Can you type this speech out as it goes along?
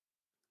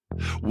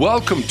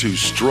Welcome to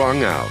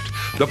Strung Out,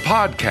 the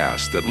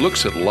podcast that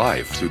looks at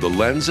life through the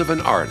lens of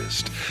an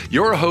artist.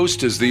 Your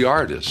host is the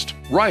artist,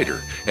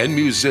 writer, and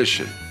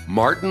musician,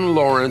 Martin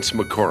Lawrence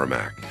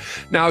McCormack.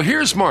 Now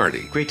here's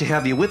Marty. Great to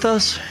have you with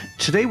us.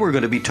 Today we're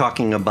going to be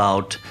talking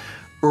about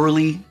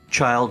early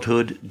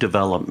childhood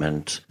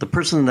development. The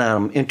person that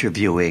I'm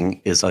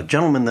interviewing is a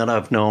gentleman that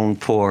I've known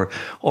for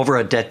over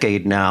a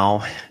decade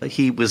now.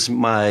 He was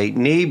my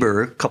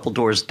neighbor a couple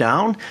doors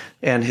down,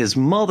 and his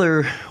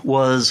mother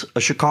was a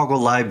Chicago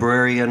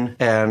librarian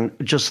and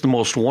just the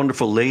most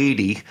wonderful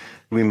lady.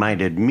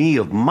 Reminded me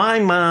of my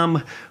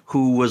mom,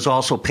 who was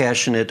also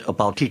passionate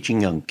about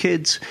teaching young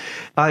kids.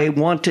 I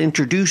want to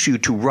introduce you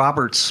to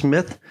Robert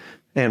Smith.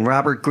 And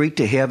Robert, great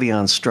to have you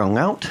on Strung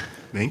Out.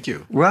 Thank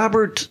you.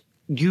 Robert,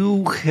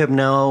 you have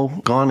now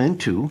gone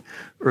into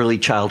early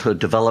childhood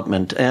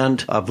development,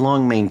 and I've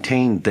long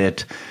maintained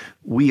that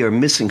we are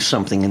missing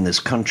something in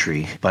this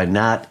country by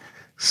not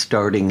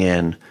starting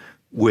in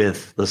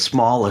with the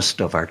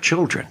smallest of our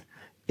children.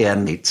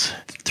 And it's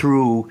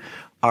through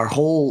our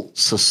whole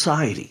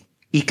society,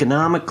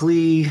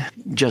 economically,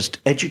 just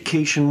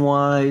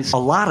education-wise, a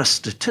lot of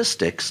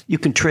statistics you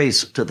can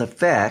trace to the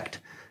fact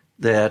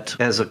that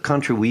as a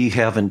country, we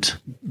haven't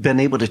been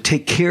able to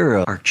take care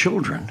of our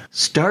children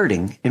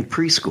starting in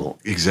preschool.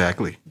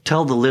 Exactly.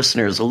 Tell the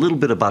listeners a little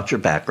bit about your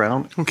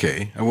background.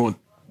 Okay. I won't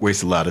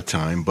waste a lot of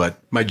time,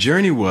 but my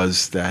journey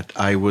was that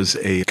I was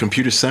a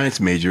computer science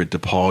major at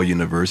DePaul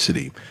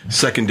University,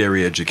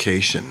 secondary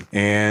education.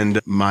 And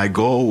my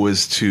goal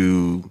was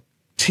to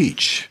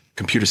teach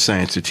computer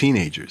science to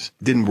teenagers.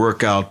 It didn't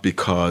work out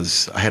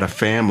because I had a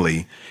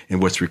family,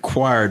 and what's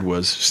required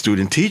was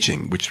student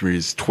teaching, which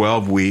was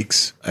 12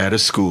 weeks at a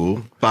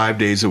school, 5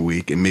 days a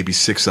week, and maybe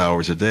 6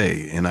 hours a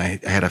day. And I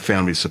had a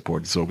family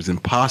support, so it was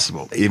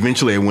impossible.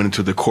 Eventually, I went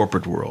into the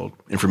corporate world,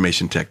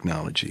 information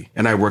technology,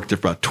 and I worked there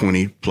for about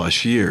 20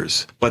 plus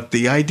years. But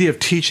the idea of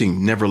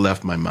teaching never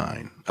left my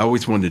mind. I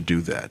always wanted to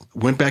do that.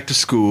 Went back to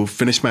school,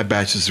 finished my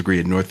bachelor's degree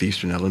at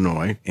Northeastern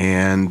Illinois,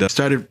 and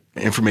started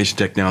information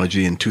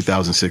technology in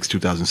 2006,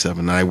 2007.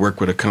 And I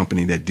worked with a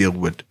company that dealt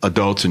with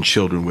adults and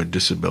children with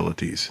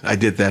disabilities. I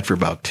did that for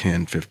about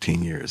 10,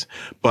 15 years.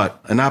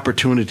 But an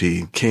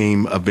opportunity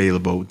came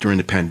available during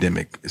the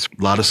pandemic.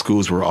 A lot of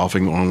schools were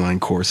offering online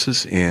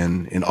courses.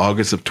 And in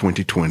August of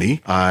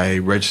 2020, I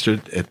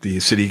registered at the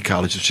City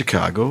College of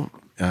Chicago.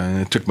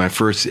 I took my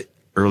first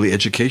early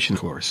education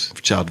course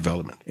for child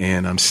development.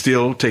 And I'm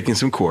still taking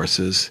some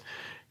courses.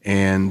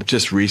 And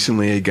just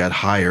recently I got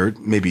hired,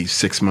 maybe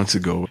 6 months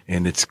ago,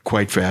 and it's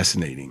quite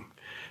fascinating.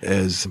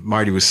 As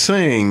Marty was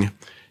saying,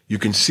 you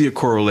can see a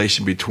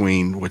correlation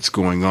between what's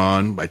going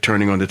on by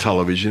turning on the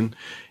television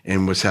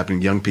and what's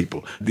happening to young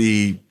people.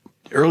 The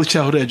early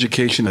childhood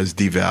education is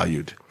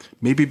devalued,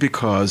 maybe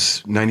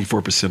because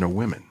 94% are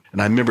women.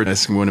 And I remember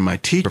asking one of my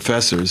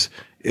professors,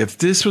 if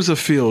this was a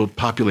field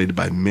populated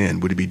by men,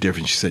 would it be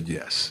different? She said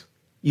yes.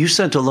 You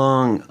sent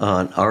along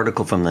an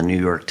article from the New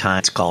York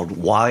Times called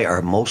Why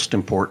Our Most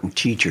Important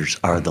Teachers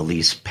Are the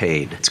Least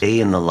Paid. It's a day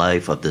in the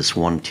life of this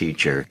one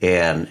teacher,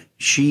 and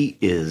she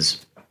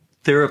is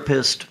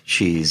therapist,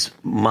 she's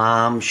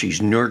mom,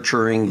 she's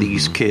nurturing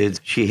these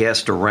kids. She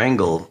has to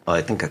wrangle,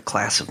 I think, a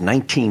class of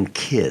 19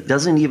 kids.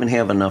 Doesn't even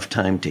have enough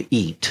time to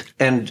eat,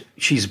 and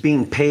she's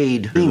being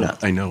paid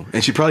peanuts. I know.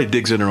 And she probably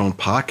digs in her own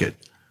pocket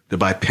to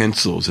buy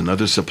pencils and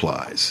other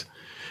supplies.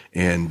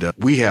 And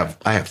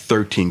I have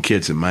 13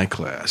 kids in my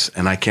class,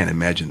 and I can't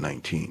imagine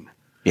 19.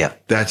 Yeah.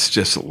 That's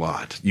just a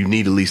lot. You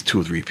need at least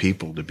 2 or 3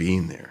 people to be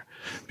in there.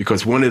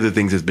 Because one of the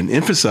things that's been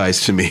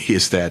emphasized to me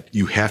is that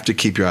you have to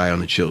keep your eye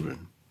on the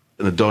children.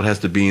 An adult has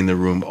to be in the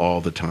room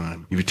all the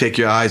time. If you take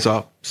your eyes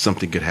off,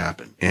 something could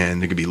happen. And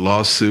there could be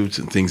lawsuits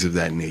and things of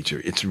that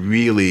nature. It's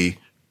really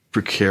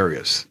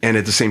precarious. And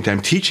at the same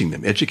time, teaching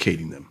them,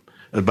 educating them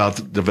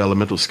about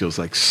developmental skills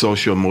like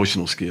social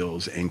emotional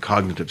skills and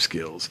cognitive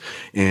skills.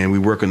 And we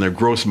work on their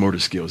gross motor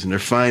skills and their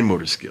fine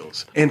motor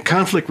skills. And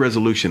conflict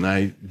resolution,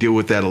 I deal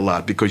with that a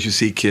lot because you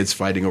see kids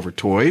fighting over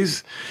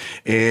toys.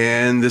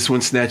 And this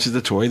one snatches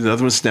the toy, the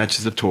other one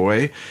snatches the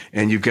toy.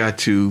 And you've got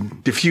to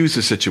diffuse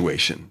the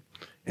situation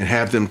and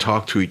have them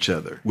talk to each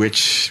other,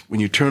 which when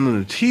you turn on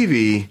the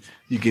TV,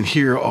 you can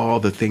hear all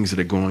the things that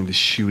are going, the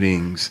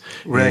shootings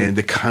and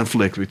the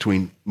conflict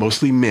between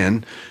mostly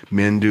men.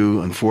 Men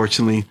do,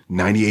 unfortunately,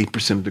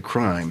 98% of the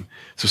crime.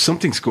 So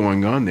something's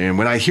going on there. And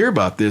when I hear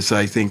about this,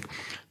 I think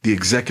the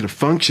executive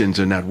functions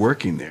are not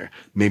working there.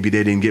 Maybe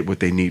they didn't get what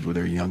they need when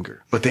they're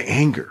younger. But the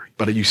anger,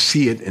 but you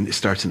see it and it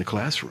starts in the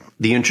classroom.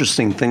 The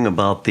interesting thing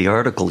about the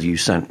article you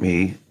sent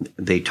me,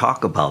 they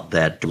talk about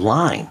that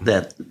line,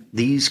 that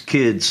these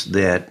kids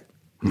that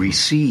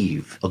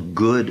receive a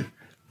good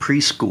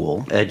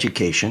preschool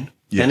education.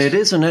 Yes. And it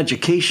is an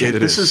education.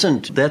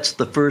 That's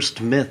the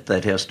first myth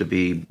that has to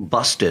be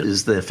busted,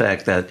 is the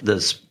fact that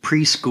this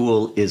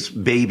preschool is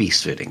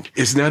babysitting.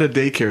 It's not a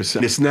daycare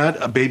center. It's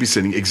not a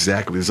babysitting,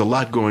 exactly. There's a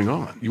lot going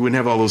on. You wouldn't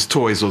have all those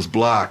toys, those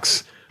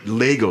blocks,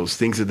 Legos,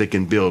 things that they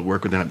can build,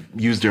 work with them,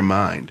 use their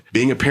mind.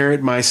 Being a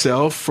parent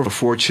myself for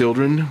 4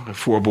 children,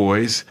 4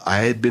 boys, I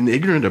had been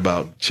ignorant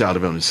about child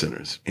development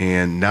centers.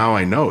 And now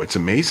I know. It's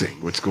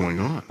amazing what's going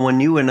on. When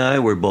you and I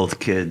were both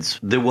kids,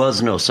 there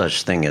was no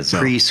such thing as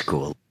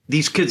preschool.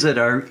 These kids that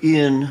are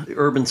in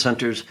urban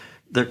centers,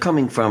 they're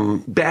coming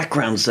from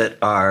backgrounds that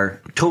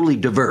are totally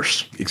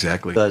diverse.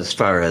 Exactly. As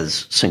far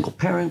as single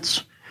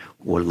parents,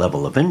 what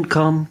level of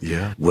income,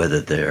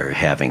 whether they're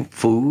having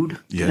food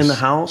in the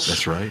house.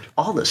 That's right.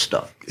 All this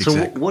stuff.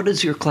 Exactly. So what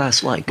is your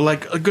class like?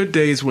 Like a good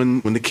day is when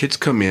the kids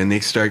come in,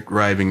 they start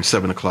arriving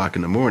 7 o'clock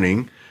in the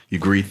morning. You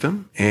greet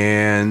them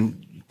and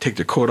take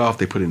their coat off.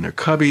 They put it in their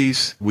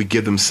cubbies. We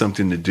give them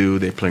something to do.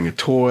 They're playing with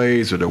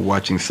toys or they're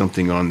watching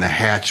something on the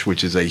Hatch,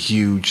 which is a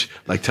huge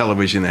like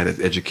television that has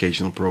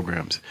educational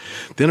programs.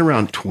 Then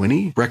around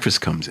 20,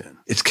 breakfast comes in.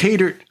 It's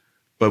catered,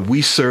 but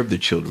we serve the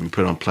children. We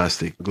put on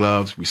plastic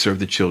gloves. We serve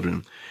the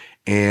children.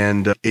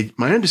 And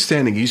my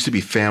understanding, it used to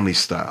be family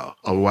style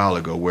a while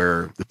ago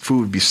where the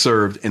food would be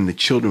served and the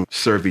children would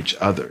serve each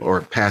other or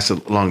pass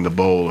it along the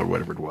bowl or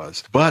whatever it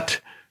was. But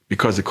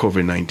because of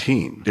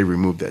COVID-19, they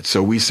removed that.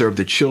 So we serve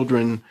the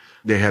children.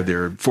 They have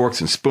their forks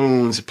and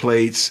spoons,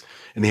 plates,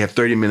 and they have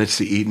 30 minutes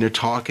to eat and they're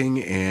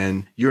talking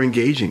and you're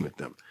engaging with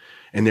them.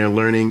 And they're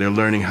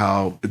learning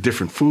how the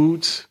different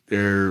foods,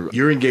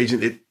 you're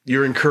engaging.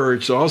 You're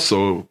encouraged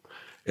also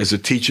as a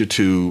teacher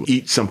to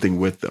eat something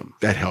with them.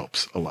 That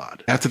helps a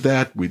lot. After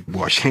that, we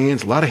wash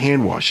hands, a lot of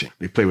hand washing.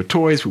 They play with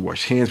toys, we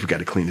wash hands, we got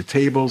to clean the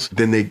tables.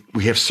 Then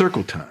we have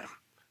circle time,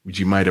 which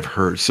you might have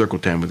heard, circle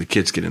time where the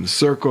kids get in a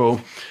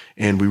circle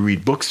and we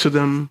read books to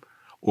them,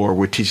 or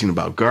we're teaching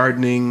about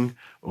gardening,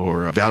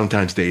 or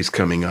Valentine's Day is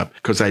coming up.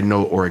 Because I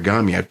know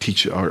origami, I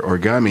teach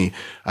origami.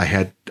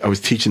 I was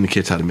teaching the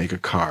kids how to make a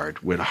card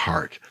with a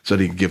heart so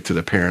they can give to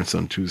their parents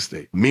on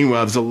Tuesday.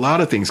 Meanwhile, there's a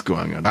lot of things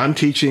going on. I'm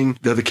teaching,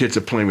 the other kids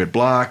are playing with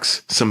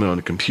blocks, some are on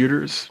the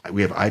computers.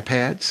 We have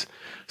iPads.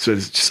 So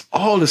there's just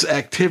all this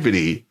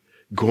activity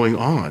going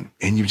on.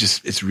 And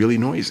it's really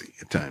noisy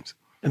at times.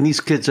 And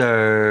these kids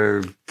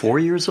are 4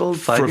 years old,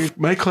 5 years?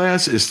 My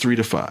class is 3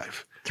 to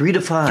 5. 3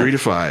 to 5? 3 to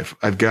 5.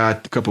 I've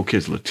got a couple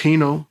kids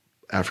Latino,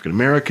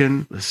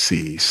 African-American. Let's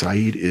see.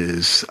 Saeed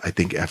is, I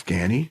think,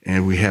 Afghani.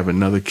 And we have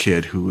another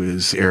kid who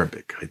is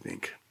Arabic, I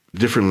think.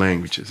 Different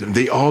languages. And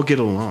they all get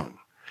along.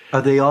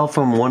 Are they all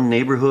from one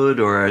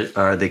neighborhood or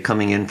are they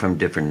coming in from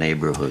different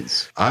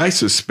neighborhoods? I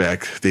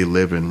suspect they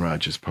live in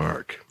Rogers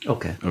Park.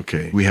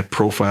 Okay. We have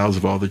profiles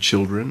of all the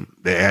children,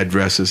 their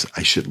addresses.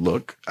 I should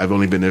look. I've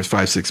only been there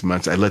 5-6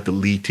 months. I let the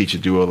lead teacher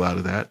do a lot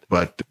of that.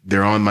 But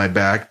they're on my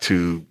back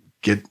to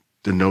get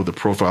to know the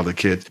profile of the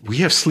kids. We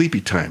have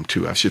sleepy time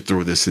too. I should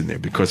throw this in there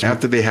because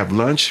after they have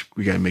lunch,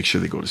 we got to make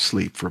sure they go to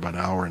sleep for about an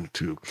hour and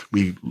 2.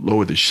 We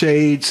lower the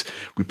shades.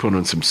 We put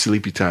on some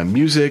sleepy time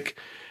music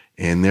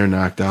and they're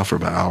knocked out for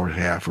about an hour and a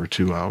half or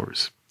 2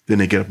 hours. Then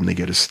they get up and they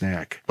get a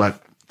snack.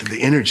 But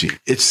the energy,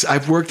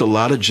 I've worked a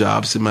lot of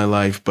jobs in my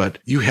life, but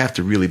you have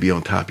to really be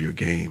on top of your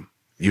game.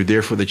 You're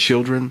there for the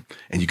children,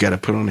 and you got to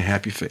put on a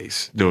happy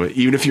face. Do it.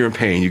 Even if you're in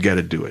pain, you got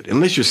to do it.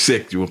 Unless you're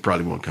sick, you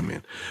probably won't come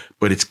in.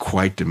 But it's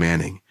quite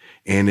demanding,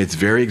 and it's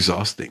very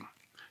exhausting,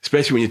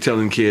 especially when you're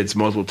telling kids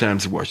multiple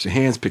times to wash their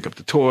hands, pick up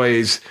the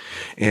toys,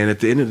 and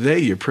at the end of the day,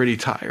 you're pretty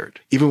tired.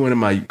 Even one of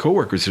my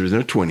coworkers who's in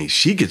her 20s,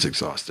 she gets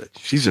exhausted.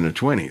 She's in her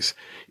 20s.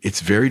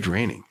 It's very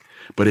draining,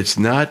 but it's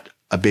not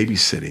a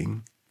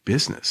babysitting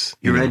business.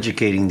 You're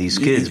educating these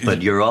kids,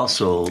 but you're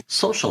also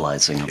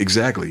socializing them.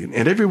 Exactly.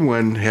 And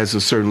everyone has a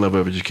certain level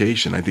of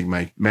education. I think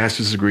my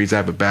master's degrees, I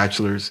have a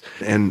bachelor's,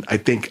 and I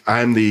think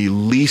I'm the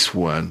least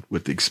one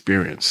with the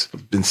experience.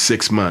 It's been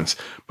 6 months,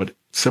 but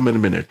some of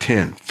them have been there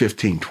 10,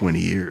 15, 20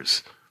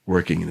 years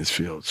working in this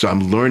field. So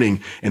I'm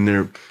learning, and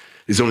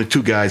there's only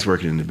 2 guys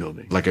working in the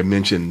building. Like I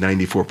mentioned,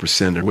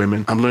 94% are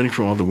women. I'm learning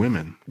from all the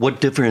women.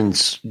 What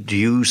difference do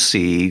you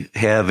see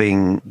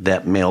having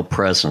that male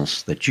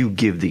presence that you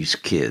give these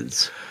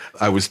kids?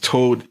 I was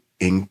told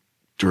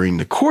during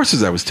the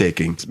courses I was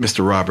taking,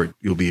 Mr. Robert,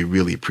 you'll be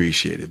really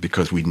appreciated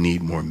because we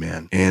need more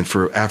men. And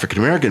for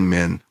African-American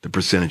men, the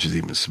percentage is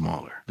even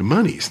smaller. The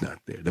money's not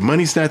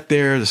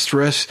there. The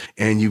stress,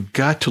 and you've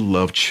got to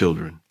love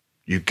children.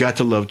 You've got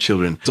to love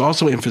children. It's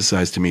also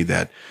emphasized to me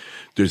that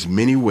there's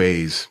many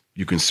ways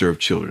you can serve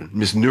children.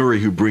 Miss Nuri,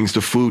 who brings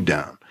the food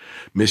down.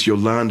 Miss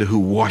Yolanda, who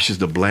washes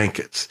the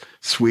blankets,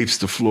 sweeps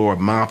the floor,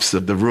 mops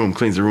the room,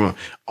 cleans the room.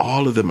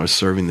 All of them are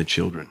serving the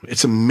children.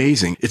 It's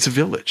amazing. It's a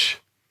village.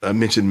 I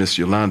mentioned Miss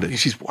Yolanda.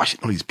 She's washing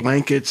all these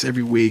blankets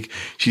every week.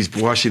 She's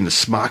washing the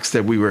smocks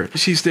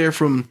she's there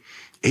from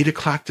 8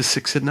 o'clock to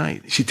 6 at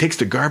night. She takes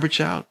the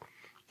garbage out.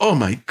 Oh,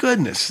 my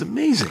goodness. It's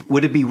amazing.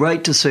 Would it be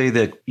right to say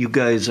that you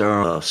guys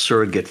are a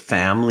surrogate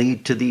family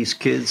to these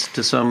kids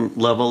to some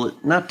level?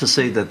 Not to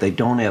say that they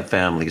don't have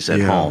families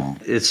at home.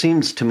 It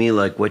seems to me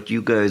like what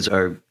you guys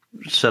are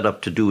set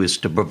up to do is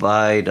to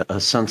provide a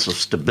sense of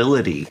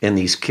stability in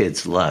these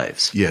kids'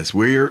 lives. Yes,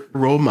 we're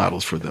role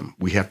models for them.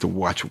 We have to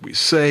watch what we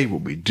say,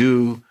 what we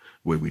do.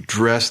 way we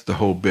dress, the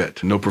whole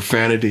bit. No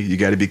profanity. You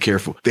got to be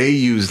careful. They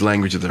use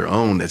language of their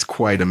own that's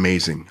quite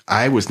amazing.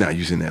 I was not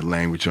using that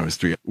language on the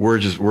street.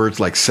 Words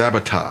like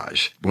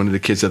sabotage. One of the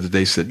kids the other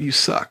day said, "You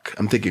suck."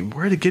 I'm thinking,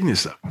 where are they getting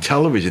this stuff?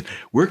 Television.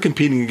 We're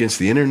competing against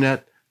the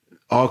internet,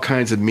 all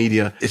kinds of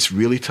media. It's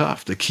really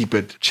tough to keep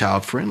it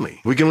child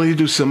friendly. We can only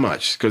do so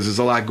much because there's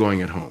a lot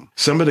going at home.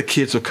 Some of the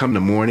kids will come in the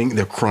morning,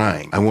 they're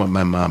crying. I want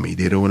my mommy.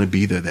 They don't want to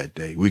be there that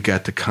day. We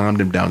got to calm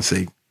them down and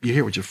say, "You're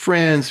here with your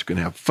friends. We're going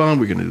to have fun.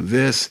 We're going to do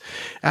this."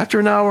 After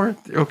an hour,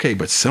 they're okay.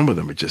 But some of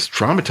them are just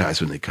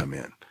traumatized when they come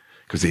in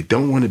because they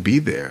don't want to be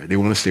there. They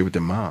want to stay with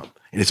their mom.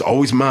 And it's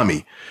always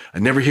mommy. I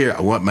never hear,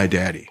 "I want my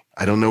daddy."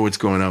 I don't know what's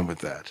going on with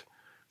that.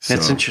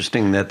 It's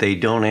interesting that they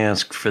don't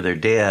ask for their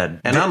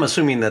dad. And I'm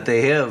assuming that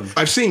they have.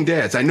 I've seen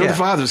dads. I know the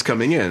father's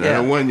coming in. Yeah. I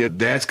know when your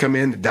dads come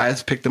in, the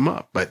dads pick them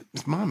up, but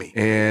it's mommy.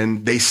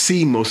 And they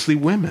see mostly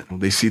women.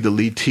 They see the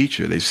lead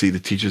teacher. They see the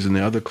teachers in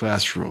the other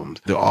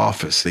classrooms, the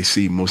office. They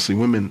see mostly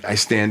women. I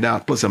stand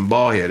out. Plus, I'm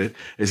bald-headed.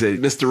 They say,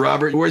 "Mr.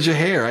 Robert, where's your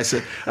hair?" I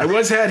said, "I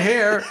once had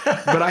hair,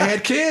 but I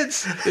had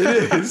kids."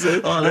 It is.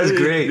 Oh, that's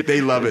great.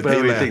 They love it.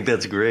 They think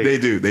that's great.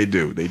 They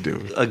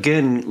do.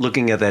 Again,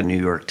 looking at that New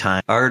York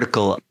Times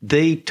article,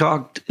 they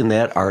talked in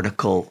that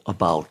article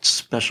about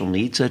special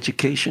needs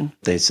education.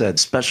 They said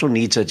special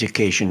needs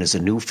education is a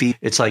new field.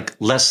 It's like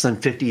less than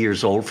 50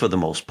 years old for the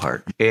most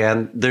part.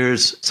 And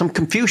there's some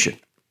confusion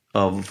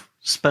of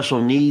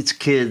special needs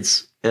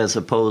kids as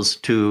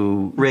opposed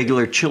to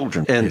regular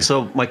children. And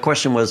so my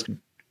question was,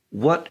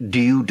 what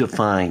do you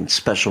define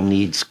special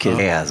needs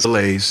kid as?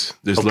 Delays.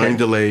 There's learning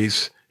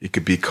delays. It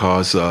could be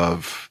because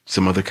of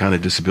some other kind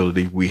of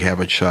disability. We have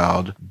a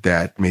child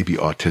that may be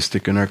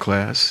autistic in our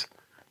class.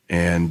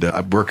 And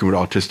I'm working with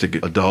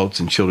autistic adults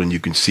and children. You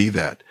can see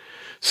that.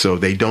 So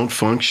they don't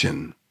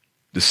function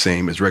the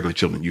same as regular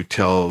children. You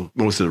tell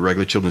most of the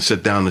regular children,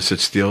 sit down and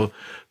sit still.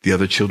 The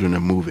other children are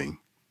moving.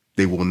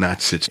 They will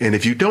not sit. And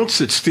if you don't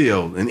sit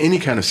still in any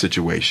kind of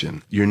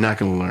situation, you're not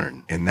going to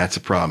learn. And that's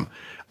a problem.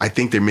 I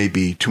think there may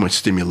be too much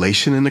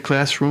stimulation in the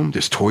classroom.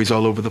 There's toys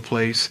all over the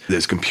place.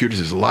 There's computers.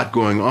 There's a lot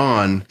going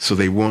on. So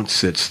they won't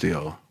sit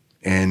still.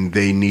 And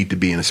they need to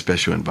be in a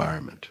special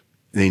environment.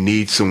 They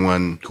need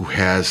someone who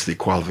has the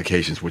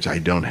qualifications, which I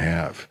don't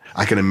have.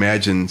 I can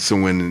imagine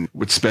someone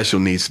with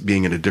special needs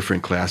being in a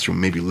different classroom,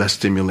 maybe less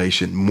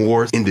stimulation,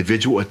 more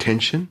individual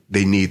attention.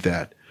 They need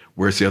that.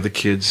 Whereas the other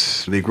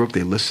kids, they grow up,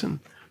 they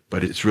listen.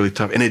 But it's really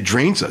tough. And it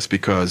drains us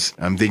because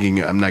I'm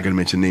thinking, I'm not going to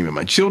mention the name of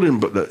my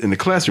children but in the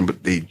classroom,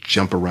 but they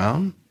jump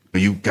around.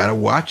 You got to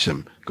watch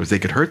them because they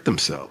could hurt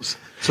themselves.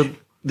 So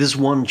this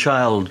one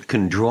child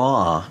can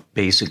draw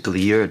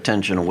basically your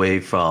attention away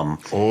from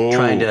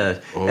trying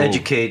to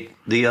educate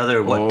the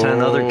other, 10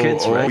 other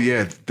kids, right? Oh,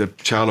 yeah. The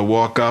child will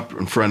walk up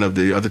in front of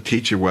the other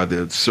teacher while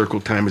the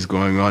circle time is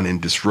going on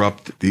and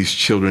disrupt these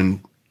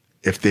children.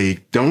 If they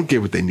don't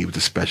get what they need with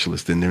the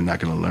specialist, then they're not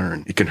going to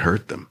learn. It can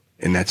hurt them,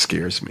 and that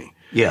scares me.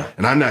 Yeah.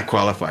 And I'm not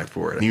qualified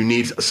for it. You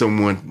need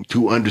someone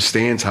who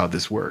understands how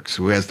this works,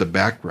 who has the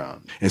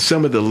background. And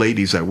some of the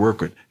ladies I work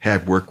with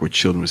have worked with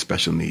children with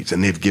special needs,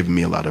 and they've given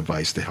me a lot of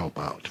advice to help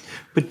out.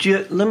 But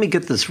let me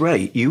get this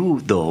right. You,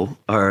 though,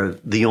 are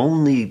the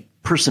only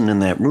person in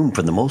that room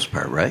for the most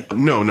part, right?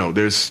 No.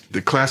 There's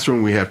the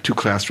classroom. We have two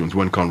classrooms,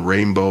 one called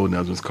Rainbow, and the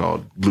other one's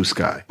called Blue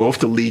Sky.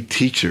 Both the lead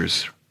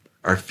teachers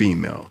are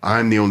female.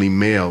 I'm the only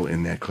male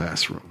in that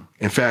classroom.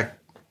 In fact,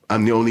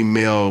 I'm the only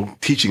male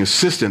teaching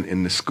assistant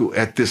in the school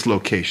at this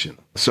location.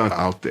 So I'm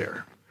out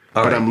there.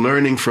 But I'm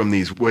learning from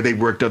these where they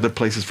worked other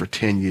places for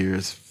 10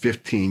 years,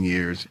 15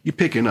 years. You're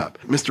picking up.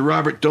 Mr.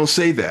 Robert, don't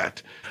say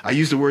that. I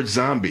use the word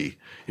zombie.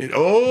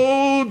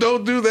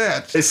 Don't do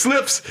that. It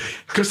slips.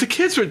 Because the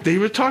kids were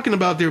talking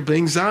about there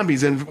being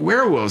zombies and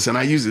werewolves. And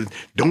I use it,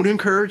 don't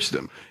encourage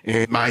them.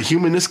 And my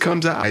humanness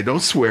comes out. I don't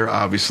swear,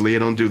 obviously. I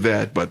don't do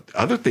that. But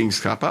other things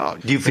pop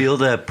out. Do you feel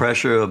that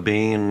pressure of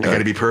being... I got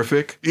to be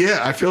perfect? Yeah,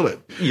 I feel it.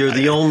 You're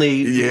the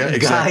only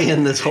guy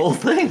in this whole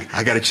thing.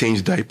 I got to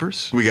change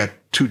diapers. We got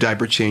 2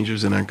 diaper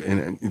changers.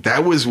 And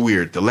that was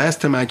weird. The last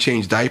time I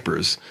changed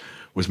diapers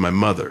was my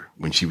mother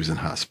when she was in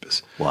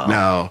hospice. Wow.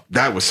 Now,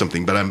 that was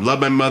something. But I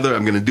love my mother.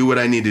 I'm going to do what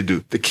I need to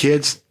do. The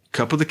kids... A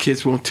couple of the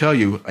kids won't tell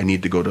you, I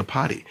need to go to a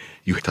potty.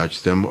 You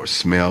touch them or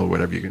smell,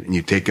 whatever you're going to, and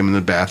you take them in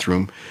the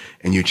bathroom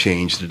and you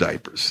change the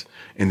diapers.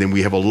 And then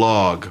we have a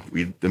log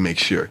to make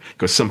sure.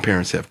 Because some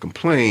parents have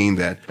complained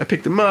that I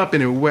picked them up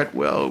and they were wet.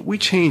 Well, we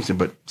changed them,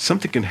 but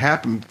something can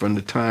happen from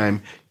the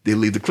time they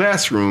leave the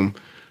classroom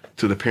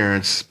to the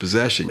parent's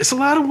possession. It's a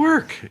lot of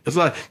work. It's a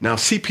lot. Now,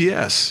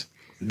 CPS,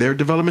 their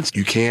developments,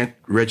 you can't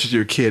register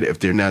your kid if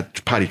they're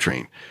not potty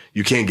trained.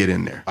 You can't get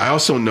in there. I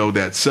also know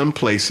that some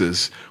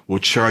places will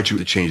charge you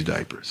to change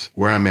diapers.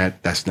 Where I'm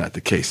at, that's not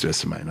the case, to the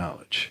rest of my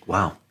knowledge.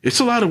 Wow. It's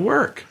a lot of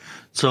work.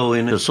 So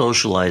in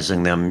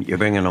socializing them, you're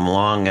bringing them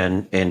along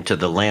and into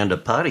the land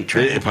of potty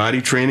training.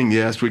 Potty training,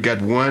 yes. We got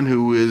one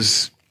who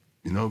is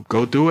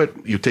go do it.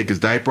 You take his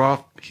diaper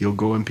off, he'll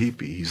go and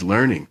pee-pee. He's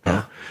learning.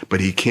 Yeah. But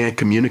he can't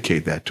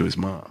communicate that to his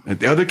mom. And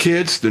the other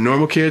kids, the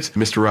normal kids,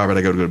 Mr. Robert,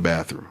 I got to go to the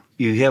bathroom.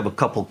 You have a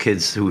couple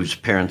kids whose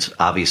parents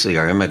obviously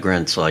are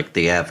immigrants, like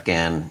the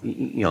Afghan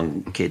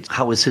young kids.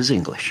 How is his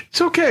English?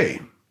 It's okay.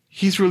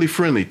 He's really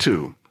friendly,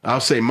 too. I'll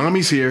say,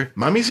 Mommy's here.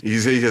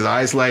 His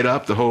eyes light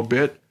up the whole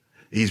bit.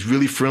 He's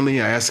really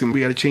friendly. I ask him,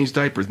 we got to change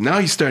diapers. Now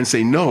he's starting to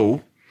say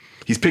no.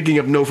 He's picking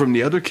up no from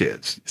the other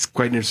kids. It's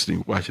quite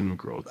interesting watching them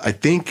grow. I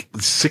think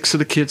 6 of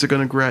the kids are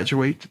going to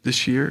graduate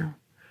this year,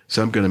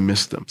 so I'm going to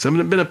miss them. Some of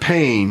them have been a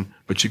pain,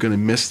 but you're going to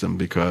miss them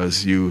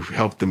because you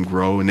helped them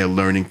grow and they're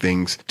learning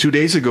things. 2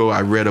 days ago,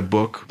 I read a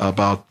book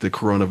about the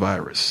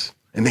coronavirus,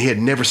 and they had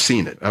never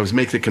seen it. I was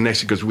making the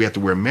connection because we have to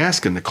wear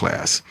masks in the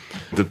class.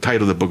 The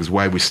title of the book is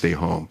Why We Stay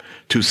Home.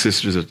 2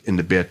 sisters are in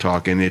the bed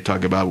talking. They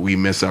talk about we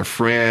miss our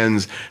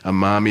friends, our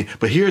mommy.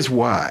 But here's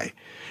why.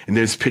 And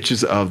there's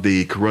pictures of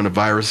the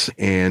coronavirus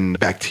and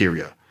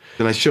bacteria.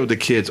 And I showed the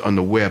kids on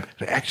the web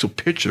an actual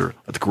picture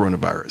of the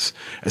coronavirus.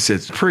 I said,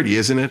 it's pretty,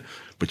 isn't it?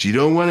 But you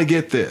don't want to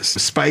get this.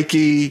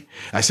 Spiky.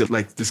 I said,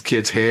 like this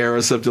kid's hair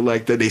or something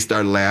like that. They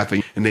started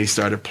laughing and they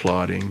started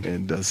applauding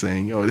and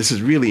saying, oh, this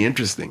is really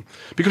interesting.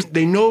 Because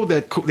they know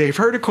that they've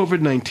heard of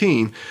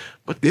COVID-19,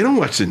 but they don't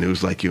watch the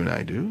news like you and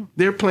I do.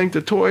 They're playing with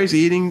the toys,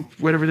 eating,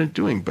 whatever they're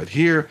doing. But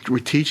here, we're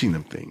teaching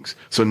them things.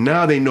 So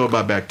now they know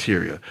about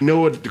bacteria, know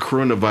what the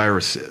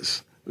coronavirus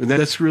is. And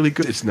that's really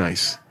good. It's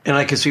nice. And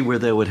I can see where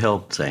that would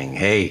help, saying,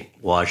 hey,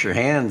 wash your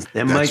hands.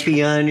 That might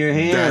be on your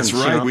hands. That's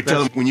right. We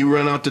tell them when you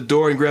run out the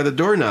door and grab the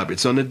doorknob,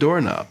 it's on the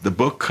doorknob. The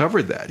book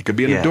covered that. It could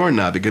be on the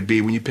doorknob. It could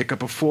be when you pick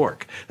up a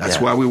fork. That's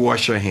why we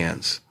wash our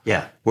hands.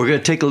 Yeah. We're going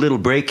to take a little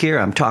break here.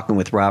 I'm talking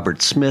with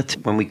Robert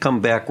Smith. When we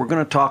come back, we're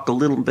going to talk a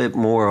little bit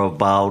more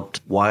about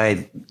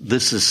why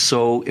this is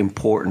so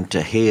important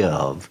to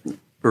have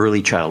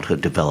early childhood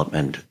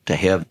development, to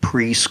have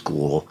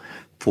preschool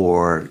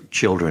for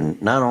children,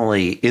 not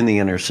only in the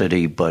inner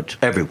city, but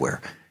everywhere.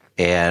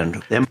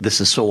 And this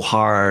is so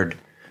hard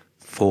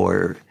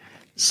for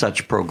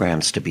such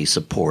programs to be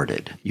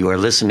supported. You are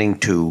listening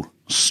to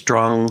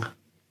Strung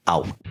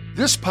Out.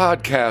 This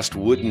podcast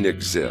wouldn't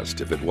exist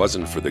if it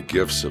wasn't for the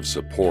gifts of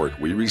support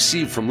we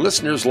receive from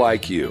listeners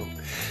like you.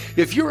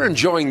 If you're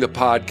enjoying the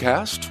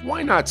podcast,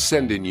 why not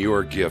send in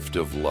your gift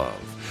of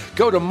love?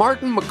 Go to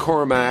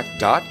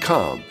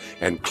martinmccormack.com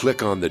and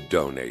click on the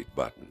donate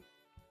button.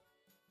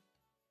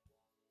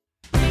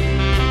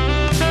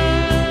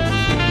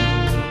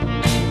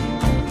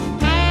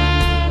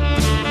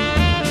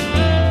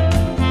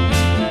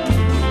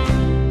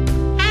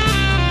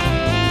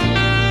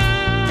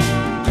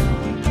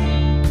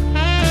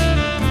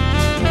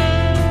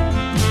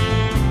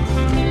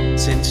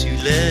 Since you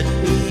let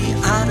me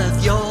out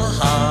of your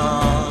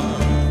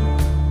heart,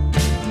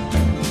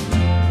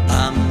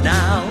 I'm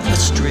now a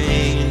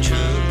stranger.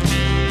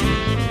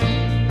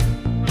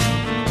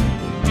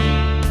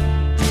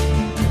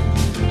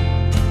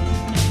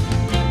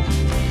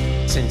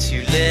 Since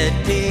you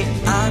let me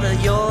out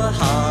of your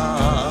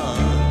heart,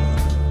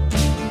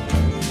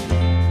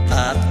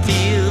 I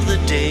feel the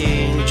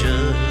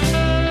danger.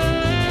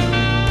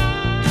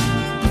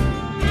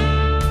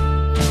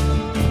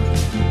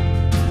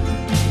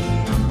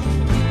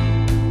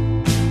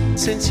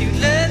 Since you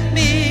let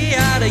me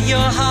out of your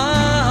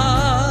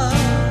heart,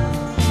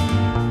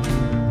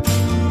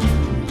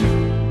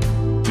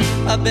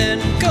 I've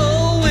been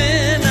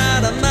going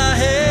out of my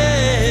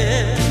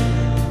head.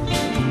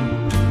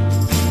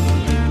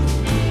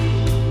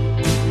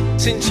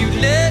 Since you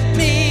let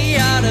me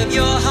out of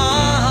your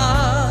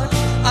heart,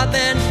 I've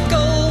been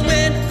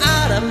going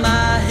out of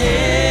my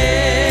head.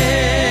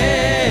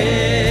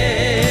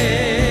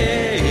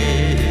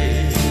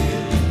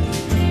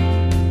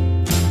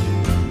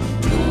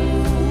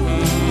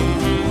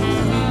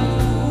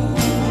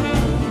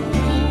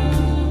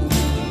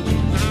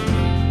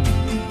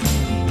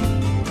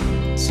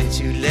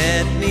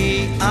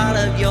 Out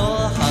of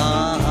your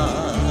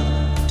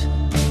heart,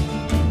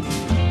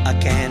 I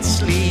can't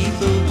sleep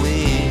a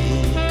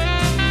wink.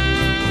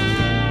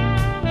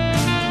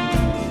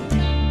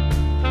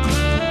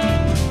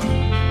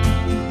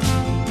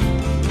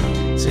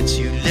 Since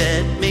you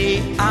let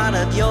me out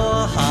of your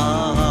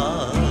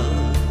heart,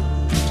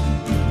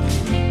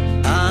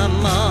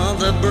 I'm on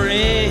the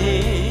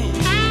brink.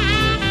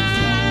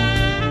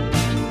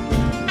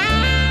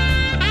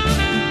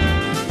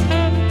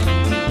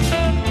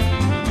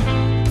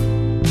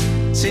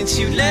 Since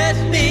you let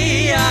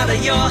me out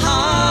of your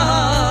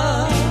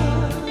heart,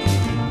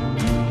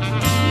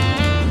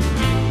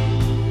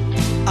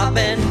 I've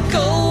been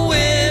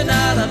going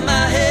out of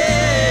my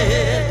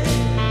head.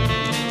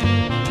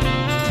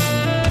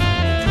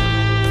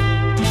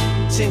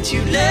 Since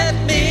you let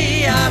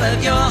me out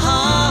of your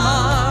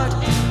heart,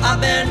 I've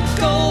been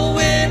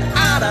going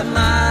out of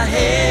my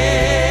head.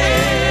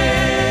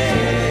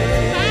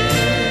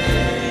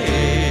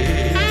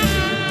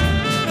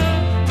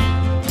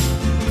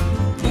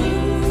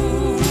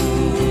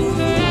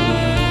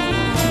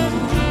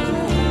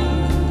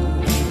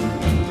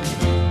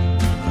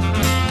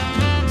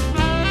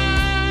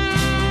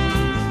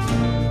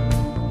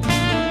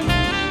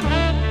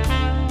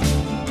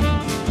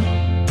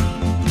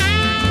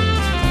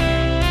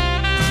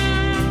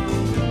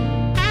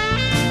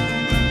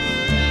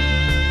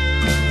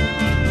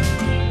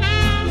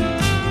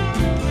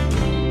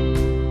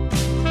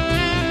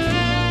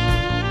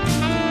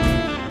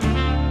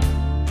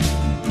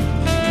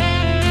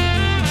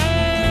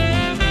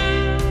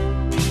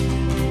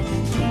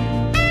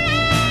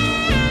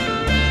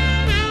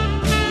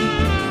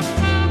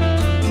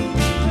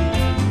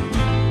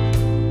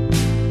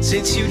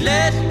 you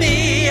let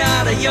me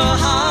out of your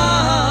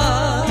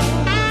heart.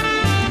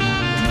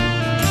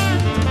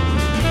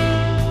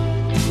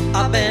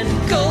 I've been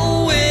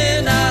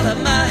going out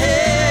of my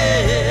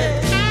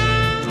head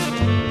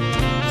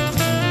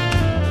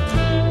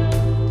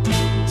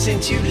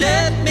since you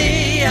let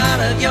me out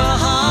of your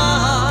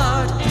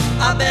heart.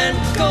 I've been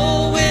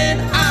going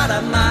out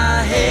of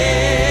my head.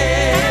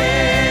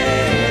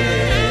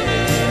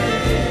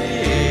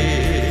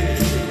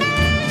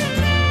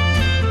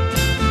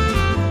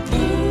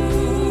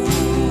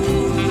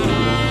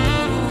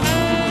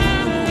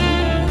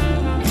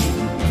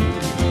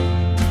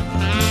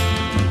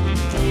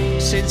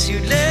 Since you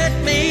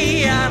let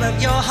me out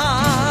of your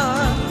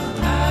heart,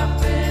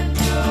 I've been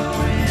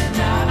going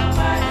out of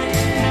my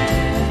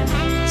head.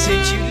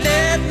 Since you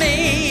let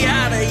me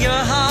out of your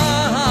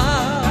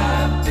heart,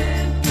 I've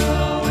been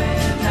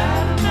going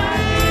out of my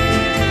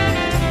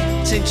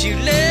head. Since you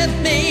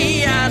let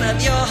me out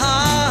of your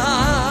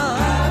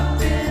heart, I've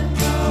been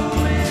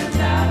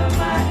going out of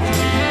my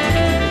head.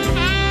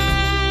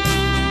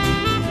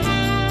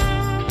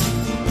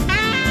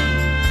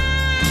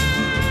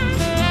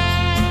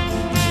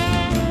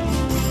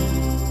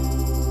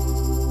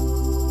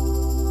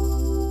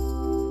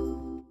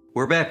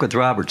 We're back with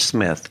Robert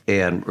Smith.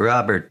 And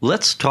Robert,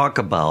 let's talk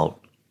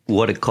about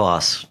what it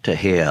costs to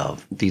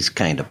have these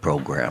kind of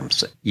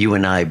programs. You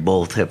and I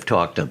both have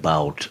talked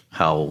about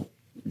how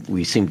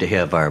we seem to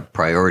have our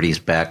priorities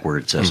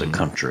backwards as a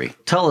country.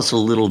 Tell us a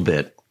little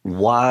bit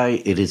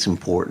why it is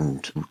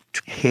important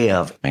to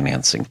have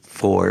financing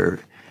for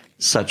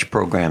such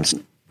programs,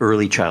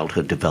 early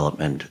childhood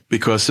development.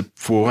 Because,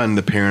 for one,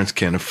 the parents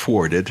can't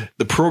afford it.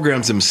 The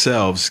programs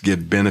themselves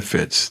give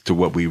benefits to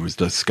what we were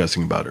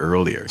discussing about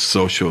earlier: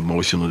 social,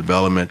 emotional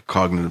development,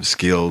 cognitive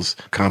skills,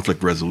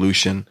 conflict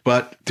resolution.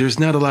 But there's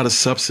not a lot of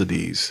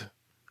subsidies,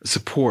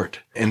 support.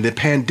 And the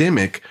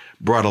pandemic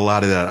brought a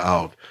lot of that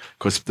out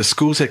because the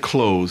schools had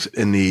closed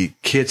and the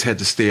kids had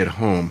to stay at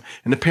home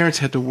and the parents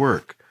had to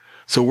work.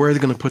 So where are they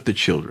going to put the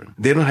children?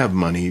 They don't have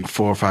money, $400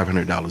 or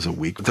 $500 a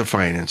week to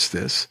finance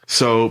this.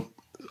 So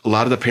a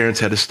lot of the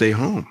parents had to stay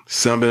home.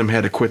 Some of them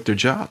had to quit their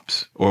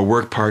jobs or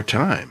work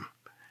part-time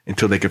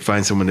until they could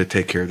find someone to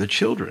take care of their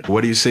children.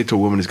 What do you say to a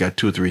woman who's got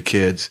 2 or 3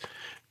 kids?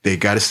 They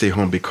got to stay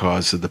home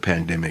because of the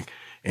pandemic,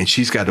 and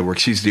she's got to work.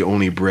 She's the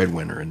only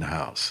breadwinner in the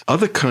house.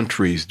 Other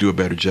countries do a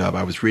better job.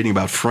 I was reading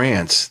about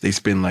France. They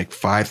spend like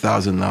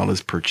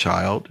 $5,000 per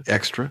child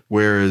extra,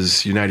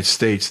 whereas United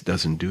States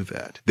doesn't do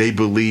that. They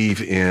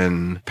believe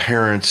in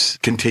parents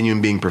continuing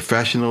being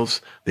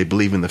professionals. They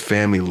believe in the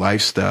family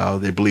lifestyle.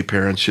 They believe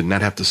parents should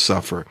not have to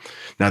suffer.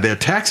 Now, their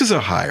taxes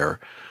are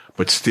higher,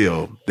 but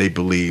still they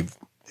believe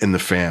in the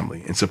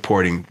family and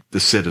supporting the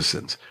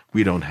citizens.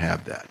 We don't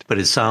have that. But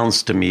it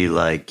sounds to me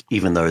like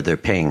even though they're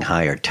paying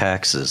higher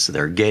taxes,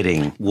 they're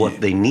getting what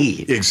they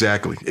need.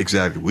 Exactly.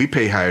 We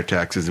pay higher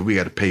taxes and we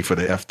got to pay for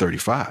the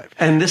F-35.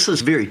 And this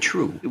is very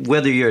true,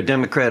 whether you're a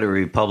Democrat or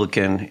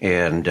Republican.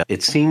 And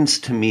it seems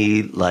to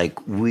me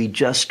like we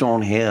just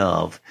don't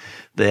have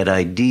that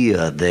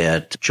idea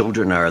that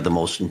children are the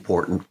most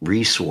important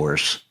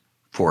resource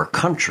for a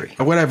country.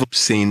 What I've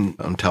seen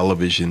on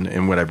television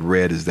and what I've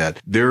read is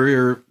that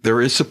there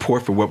is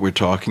support for what we're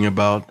talking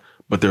about,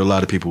 but there are a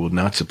lot of people who will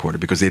not support it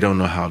because they don't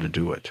know how to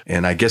do it.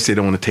 And I guess they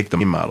don't want to take the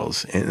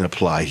models and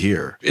apply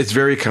here. It's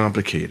very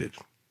complicated.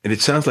 And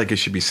it sounds like it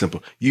should be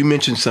simple. You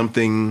mentioned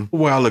something a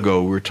while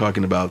ago. We were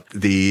talking about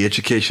the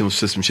educational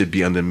system should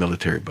be under the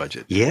military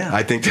budget. Yeah.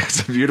 I think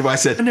that's beautiful. I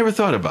said, I never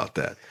thought about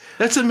that.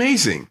 That's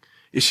amazing.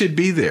 It should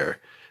be there.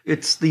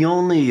 It's the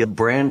only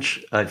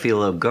branch, I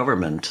feel, of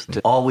government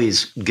that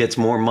always gets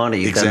more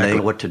money than they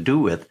know what to do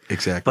with.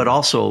 Exactly. But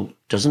also,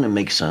 doesn't it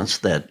make sense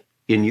that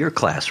in your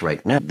class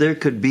right now, there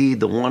could be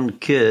the one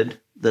kid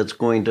that's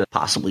going to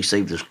possibly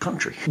save this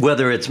country,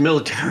 whether it's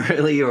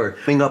militarily or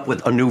coming up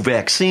with a new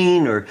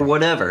vaccine or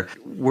whatever.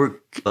 We're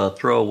a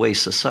throwaway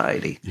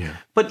society. Yeah.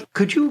 But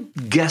could you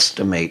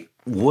guesstimate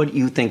what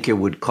you think it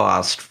would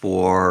cost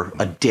for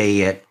a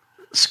day at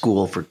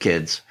school for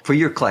kids, for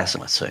your class,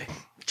 let's say?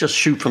 Just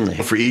shoot from the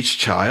hip. For each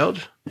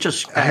child?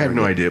 Just I have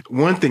no idea.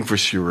 One thing for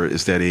sure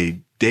is that a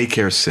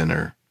daycare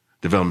center,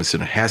 development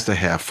center, has to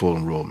have full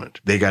enrollment.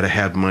 They got to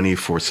have money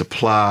for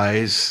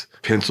supplies,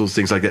 pencils,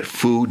 things like that,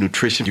 food,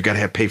 nutrition. You got to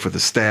have pay for the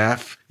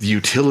staff, the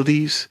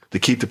utilities to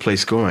keep the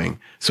place going.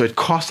 So it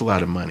costs a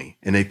lot of money.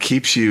 And it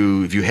keeps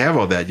you, if you have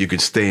all that, you can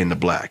stay in the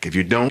black. If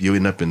you don't, you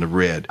end up in the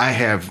red. I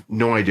have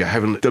no idea. I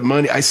haven't, the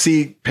money, I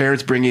see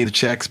parents bringing the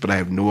checks, but I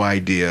have no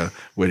idea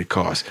what it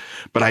costs.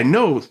 But I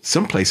know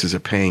some places are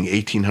paying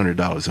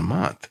 $1,800 a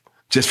month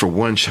just for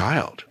one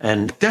child.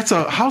 And that's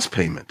a house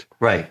payment.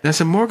 Right.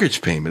 That's a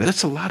mortgage payment.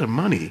 That's a lot of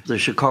money. The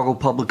Chicago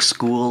Public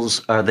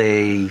Schools, are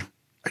they...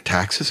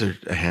 Taxes are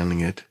handling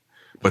it.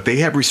 But they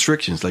have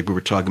restrictions, like we were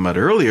talking about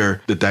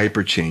earlier, the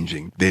diaper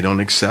changing. They don't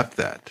accept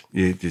that.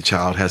 The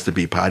child has to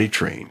be potty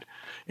trained.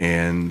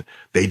 And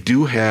they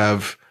do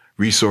have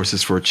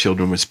resources for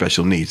children with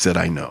special needs that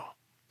I know.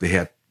 They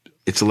have.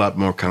 It's a lot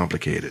more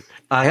complicated.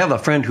 I have a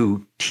friend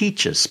who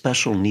teaches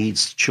special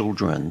needs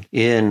children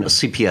in a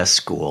CPS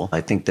school. I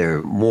think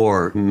they're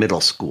more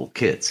middle school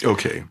kids.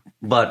 Okay.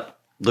 But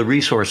the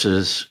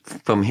resources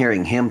from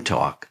hearing him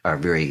talk are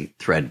very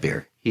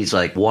threadbare. He's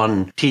like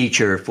one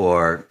teacher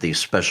for these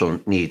special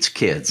needs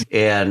kids.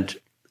 And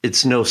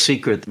it's no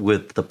secret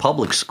with the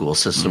public school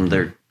system,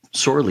 they're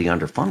sorely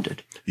underfunded.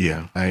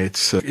 Yeah,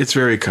 it's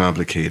very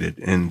complicated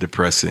and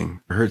depressing.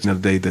 I heard the other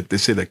day that they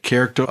say the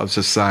character of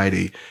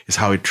society is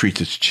how it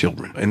treats its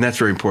children. And that's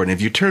very important.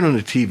 If you turn on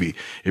the TV,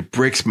 it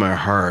breaks my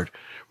heart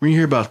when you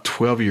hear about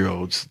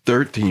 12-year-olds,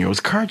 13-year-olds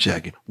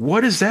carjacking.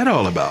 What is that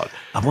all about?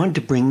 I wanted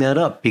to bring that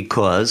up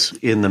because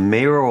in the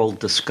mayoral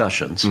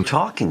discussions,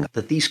 talking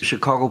that these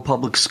Chicago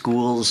public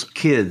schools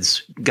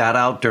kids got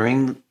out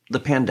during the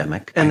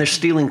pandemic, and they're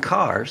stealing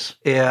cars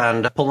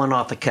and pulling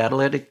off the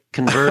catalytic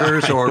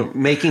converters or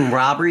making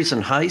robberies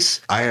and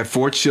heists. I have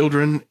 4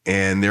 children,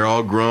 and they're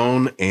all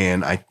grown,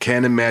 and I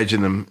can't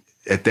imagine them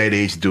at that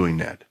age doing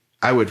that.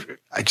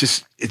 It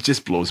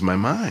just blows my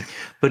mind.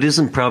 But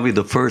isn't probably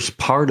the first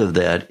part of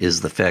that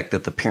is the fact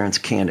that the parents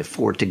can't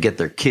afford to get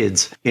their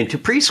kids into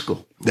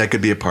preschool? That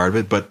could be a part of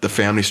it, but the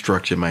family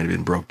structure might have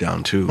been broke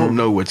down too. I don't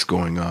know what's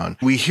going on.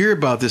 We hear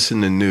about this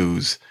in the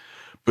news,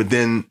 but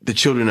then the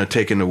children are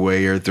taken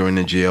away or thrown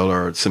in jail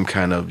or some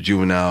kind of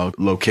juvenile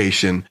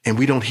location, and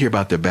we don't hear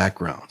about their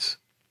backgrounds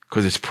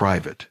because it's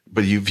private.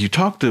 But if you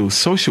talk to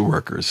social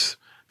workers,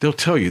 they'll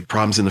tell you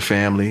problems in the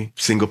family,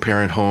 single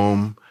parent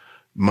home,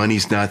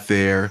 money's not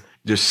there.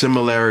 There's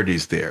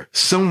similarities there.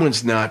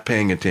 Someone's not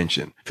paying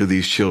attention to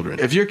these children.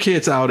 If your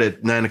kid's out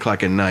at 9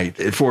 o'clock at night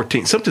at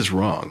 14, something's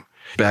wrong.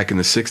 Back in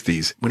the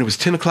 60s, when it was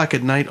 10 o'clock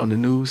at night on the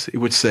news, it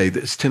would say,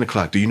 it's 10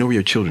 o'clock. Do you know where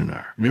your children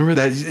are? Remember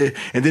that?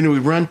 And then it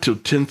would run till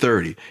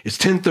 10:30. It's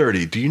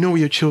 10:30. Do you know where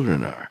your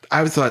children are?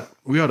 I thought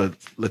we ought to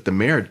let the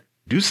mayor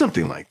do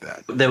something like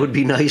that. That would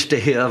be nice to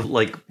have,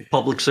 like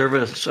public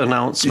service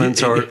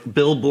announcements or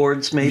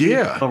billboards maybe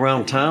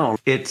around town.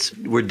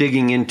 We're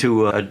digging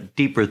into a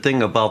deeper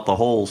thing about the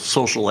whole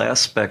social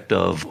aspect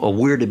of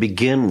where to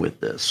begin with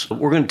this.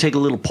 We're going to take a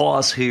little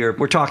pause here.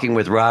 We're talking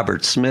with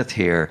Robert Smith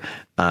here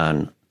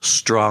on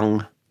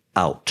Strung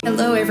Out.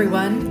 Hello,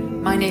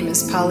 everyone. My name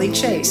is Polly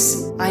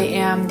Chase. I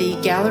am the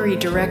gallery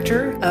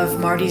director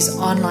of Marty's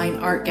online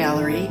art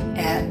gallery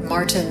at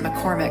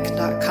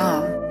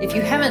martinmccormick.com. If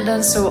you haven't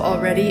done so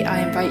already,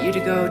 I invite you to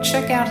go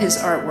check out his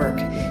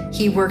artwork.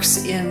 He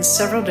works in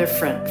several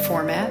different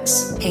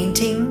formats: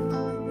 painting,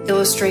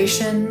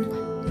 illustration,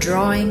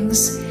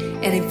 drawings,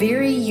 and a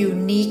very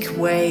unique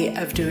way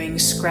of doing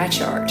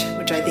scratch art,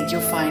 which I think you'll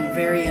find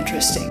very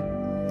interesting.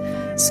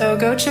 So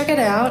go check it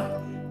out.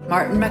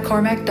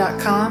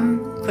 martinmccormick.com,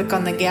 click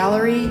on the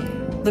gallery,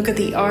 look at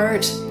the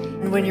art,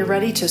 and when you're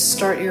ready to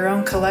start your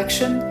own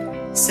collection,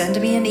 send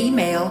me an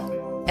email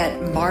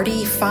at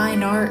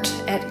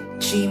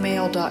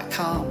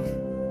martyfineart@gmail.com.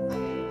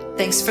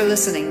 Thanks for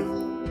listening.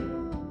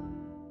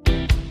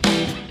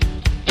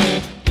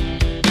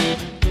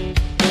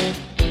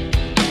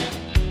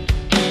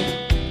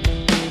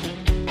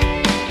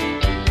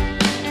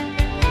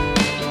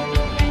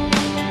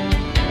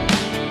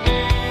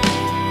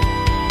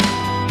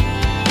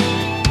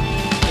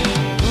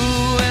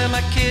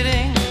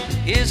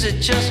 Is it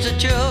just a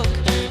joke?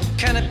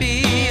 Can it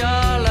be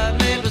all I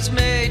made was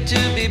made to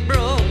be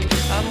broke?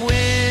 I'm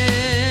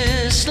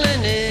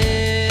whistling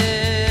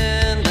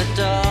in the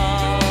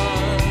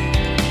dark.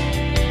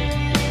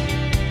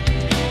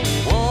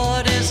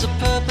 What is the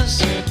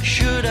purpose?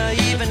 Should I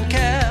even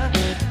care?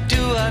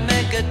 Do I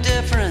make a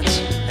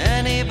difference?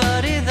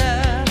 Anybody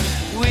there?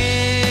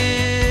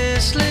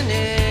 Whistling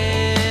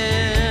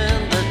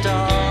in the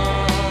dark.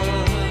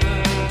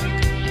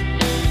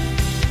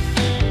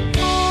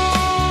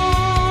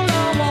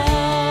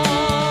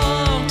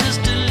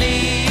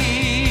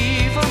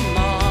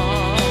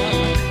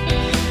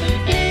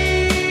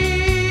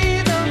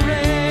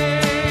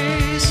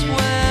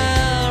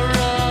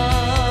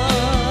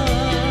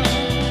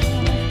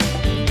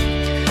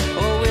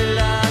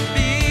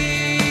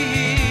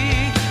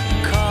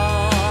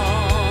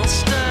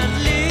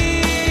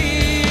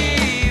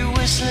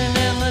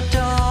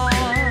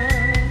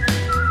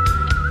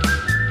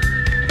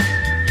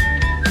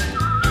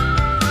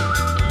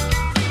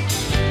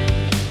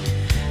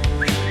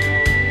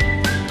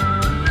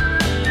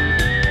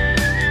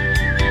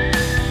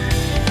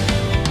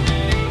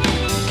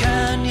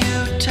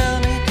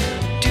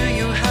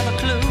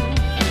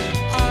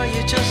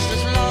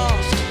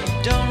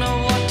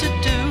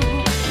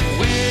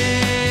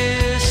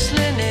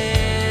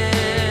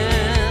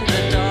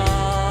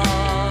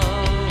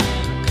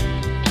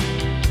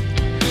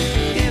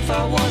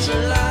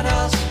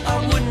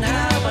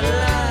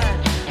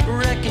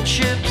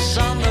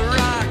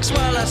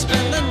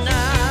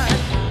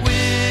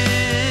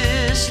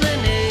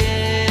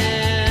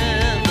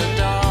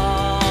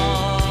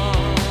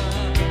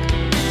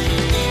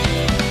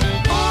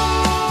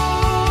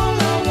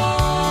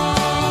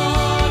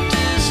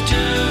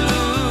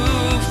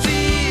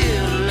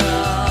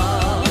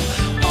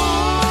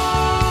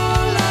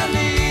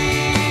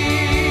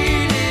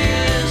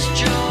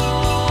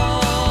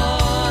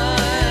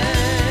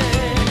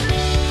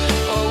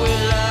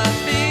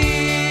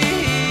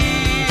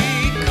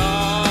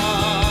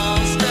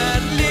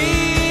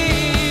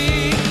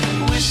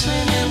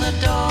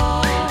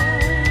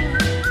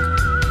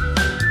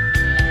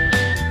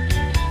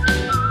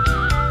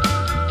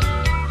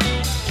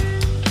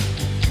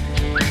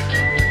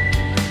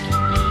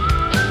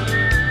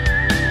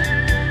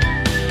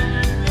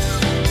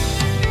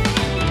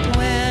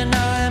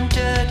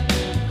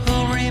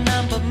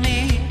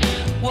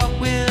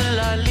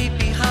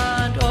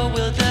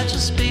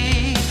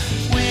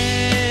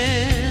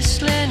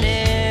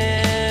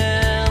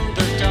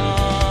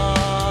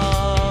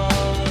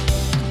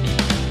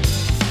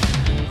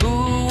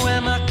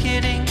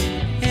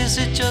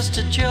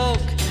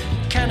 joke?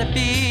 Can it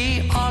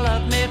be all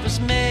I've made was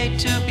made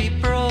to be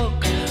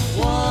broke?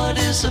 What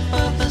is the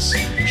purpose?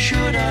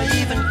 Should I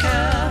even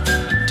care?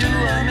 Do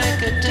I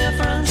make a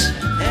difference?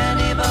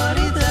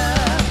 Anybody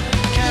there?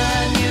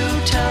 Can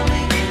you tell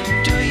me?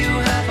 Do you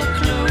have a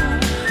clue?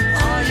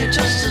 Are you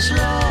just as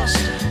lost?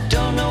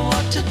 Don't know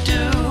what to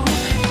do?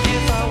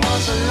 If I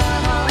was a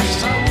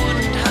lighthouse, I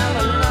wouldn't have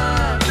a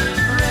light.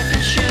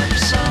 Wrecking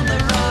ships on the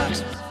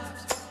rocks.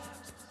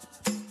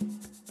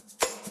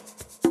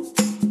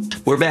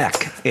 We're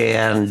back.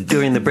 And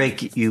during the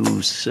break,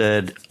 you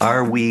said,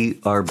 are we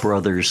our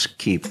brother's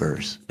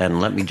keepers? And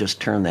let me just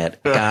turn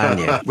that on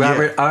you.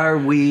 Robert, are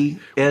we,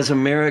 as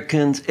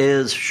Americans,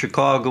 as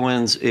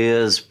Chicagoans,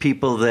 as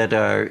people that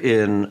are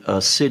in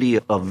a city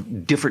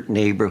of different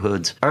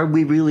neighborhoods, are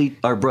we really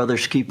our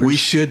brother's keepers? We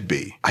should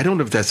be. I don't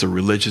know if that's a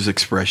religious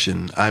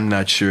expression. I'm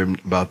not sure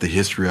about the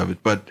history of it.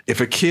 But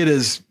if a kid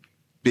is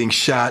being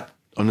shot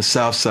on the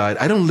South Side,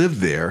 I don't live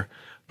there,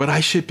 but I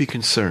should be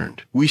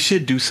concerned. We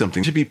should do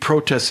something. There should be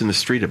protests in the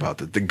street about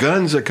that. The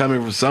guns are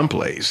coming from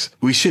someplace.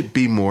 We should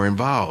be more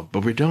involved,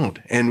 but we don't.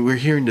 And we're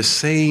hearing the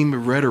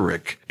same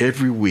rhetoric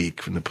every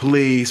week from the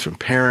police, from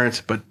parents,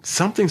 but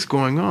something's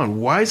going on.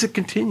 Why is it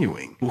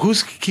continuing?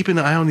 Who's keeping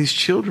an eye on these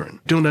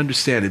children? Don't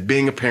understand it.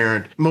 Being a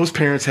parent, most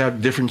parents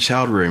have different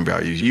child rearing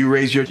values. You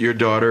raise your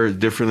daughter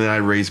different than I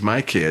raise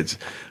my kids,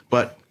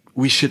 but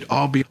we should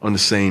all be on the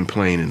same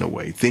plane in a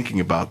way,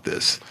 thinking about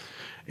this.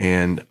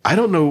 And I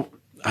don't know.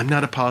 I'm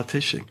not a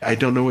politician. I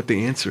don't know what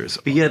the answer is.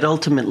 But yet,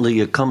 ultimately,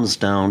 it comes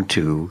down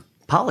to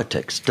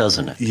politics,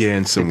 doesn't it? Yeah,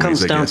 in some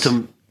ways, it comes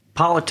down to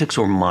politics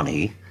or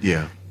money.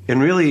 Yeah. And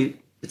really,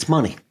 it's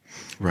money.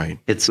 Right.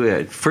 It's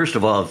first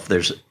of all, if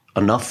there's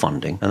enough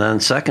funding, and then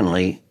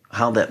secondly,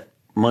 how that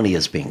money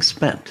is being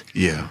spent.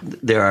 Yeah.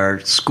 There are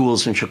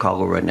schools in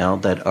Chicago right now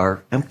that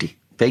are empty,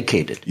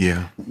 vacated.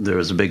 Yeah. There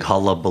was a big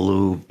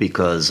hullabaloo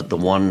because the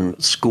one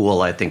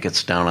school, I think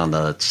it's down on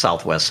the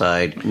southwest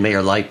side,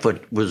 Mayor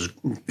Lightfoot was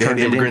turned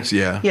it immigrants,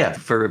 in, yeah,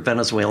 for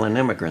Venezuelan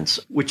immigrants,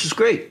 which is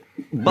great.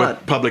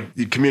 But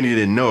the community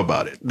didn't know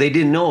about it. They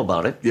didn't know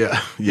about it.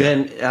 Yeah.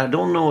 And I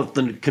don't know if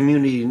the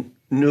community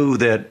knew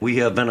that we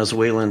have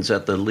Venezuelans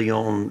at the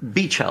Leon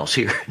Beach House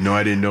here. No,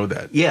 I didn't know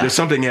that. Yeah. There's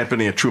something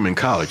happening at Truman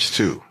College,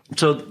 too.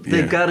 So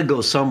they've got to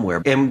go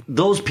somewhere. And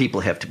those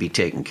people have to be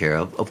taken care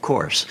of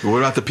course. What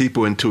about the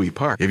people in Toohey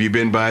Park? Have you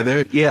been by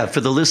there? Yeah,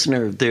 for the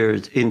listener,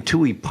 there's in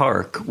Toohey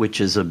Park,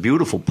 which is a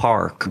beautiful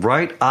park,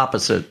 right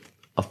opposite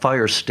a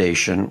fire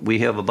station. We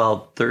have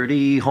about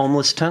 30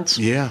 homeless tents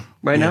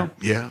right now.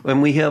 Yeah.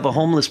 And we have a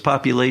homeless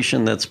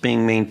population that's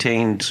being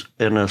maintained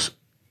in a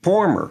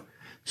former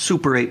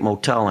Super 8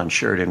 motel on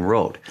Sheridan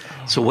Road.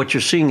 So what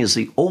you're seeing is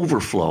the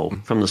overflow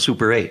from the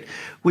Super 8,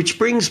 which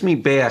brings me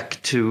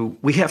back to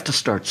we have to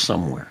start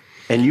somewhere.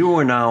 And you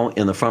are now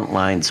in the front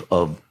lines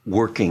of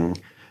working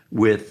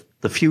with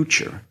the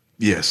future.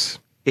 Yes.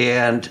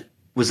 And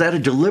was that a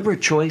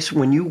deliberate choice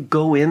when you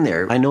go in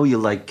there? I know you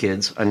like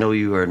kids. I know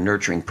you are a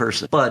nurturing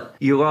person, but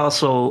you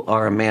also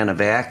are a man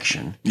of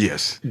action.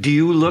 Yes. Do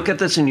you look at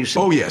this and you say,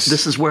 oh, yes,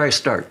 this is where I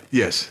start?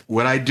 Yes.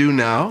 What I do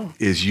now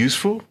is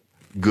useful,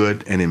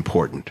 good, and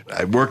important.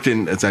 I worked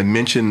in, as I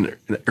mentioned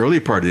in the early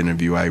part of the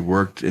interview, I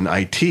worked in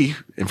IT,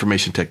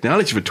 information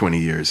technology, for 20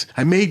 years.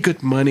 I made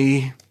good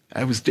money.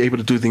 I was able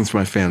to do things for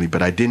my family,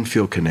 but I didn't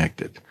feel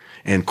connected.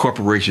 And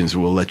corporations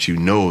will let you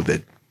know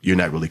that you're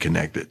not really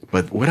connected.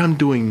 But what I'm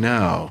doing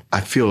now,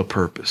 I feel a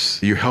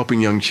purpose. You're helping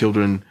young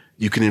children.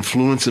 You can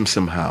influence them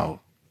somehow,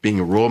 being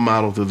a role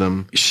model to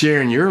them,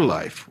 sharing your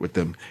life with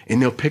them, and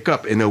they'll pick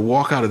up and they'll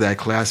walk out of that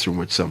classroom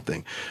with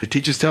something. The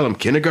teachers tell them,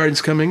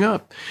 kindergarten's coming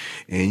up,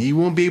 and you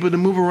won't be able to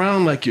move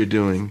around like you're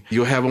doing.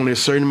 You'll have only a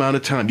certain amount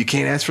of time. You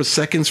can't ask for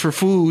seconds for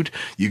food.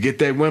 You get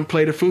that one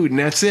plate of food, and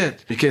that's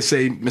it. You can't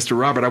say, Mr.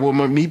 Robert, I want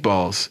more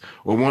meatballs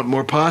or want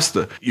more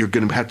pasta. You're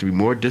going to have to be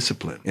more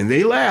disciplined. And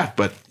they laugh,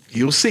 but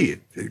you'll see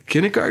it.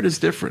 Kindergarten is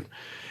different.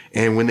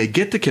 And when they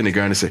get to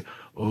kindergarten, they say,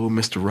 oh,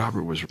 Mr.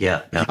 Robert was right.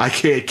 Yeah. I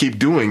can't keep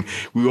doing.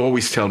 We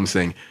always tell them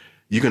saying,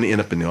 you're going to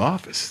end up in the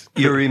office.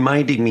 You're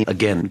reminding me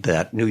again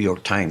that New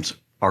York Times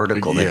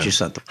article that you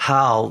sent them,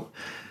 how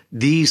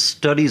these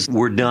studies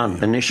were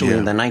done initially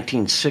in the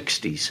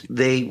 1960s.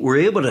 They were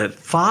able to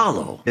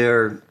follow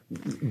their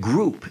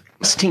group.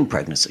 It's teen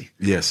pregnancy.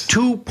 Yes.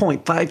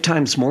 2.5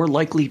 times more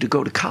likely to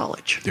go to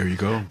college. There you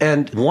go.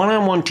 And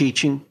one-on-one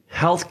teaching,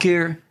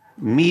 healthcare,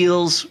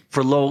 meals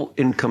for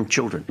low-income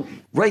children.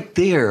 Right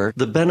there,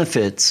 the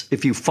benefits,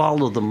 if you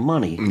follow the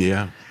money.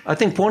 Yeah. I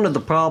think one of the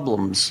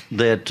problems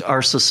that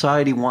our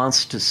society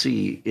wants to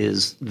see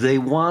is they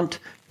want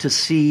to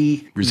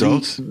see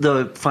results,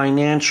 the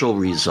financial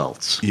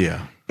results.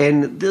 Yeah.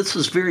 And this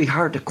is very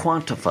hard to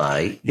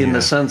quantify in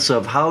the sense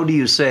of how do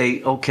you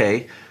say,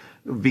 okay,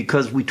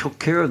 because we took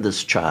care of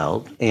this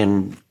child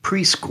in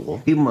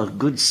preschool, give them a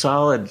good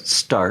solid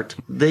start,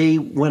 they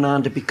went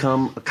on to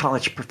become a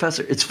college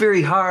professor. It's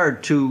very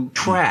hard to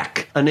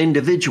track an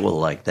individual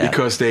like that.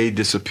 Because they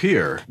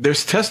disappear.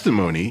 There's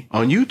testimony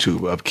on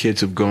YouTube of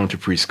kids who've gone to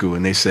preschool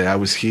and they say, I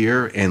was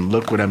here and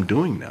look what I'm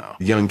doing now.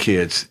 Young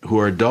kids who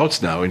are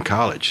adults now in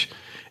college.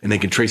 and they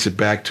can trace it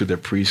back to their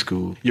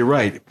preschool. You're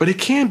right, but it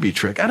can be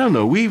tricked. I don't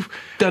know. We've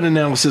done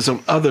analysis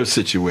on other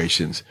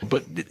situations,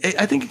 but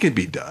I think it can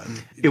be done.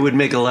 It would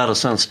make a lot of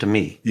sense to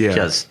me. Yeah.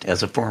 Just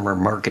as a former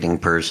marketing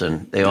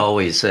person, they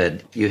always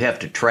said you have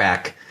to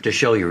track to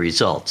show your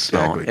results.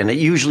 Exactly. And it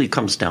usually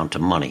comes down to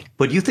money.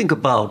 But you think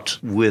about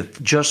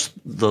with just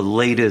the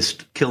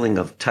latest killing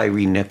of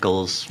Tyree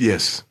Nichols,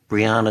 Yes.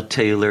 Breonna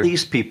Taylor,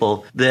 these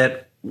people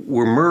that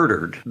were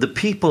murdered, the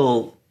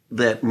people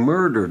that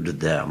murdered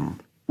them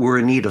were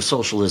in need of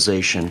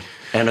socialization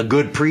and a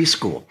good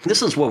preschool.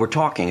 This is what we're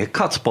talking. It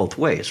cuts both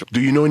ways.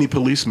 Do you know any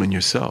policemen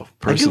yourself,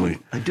 personally?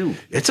 I do.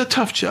 It's a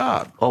tough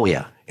job. Oh,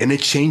 yeah. And it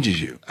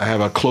changes you. I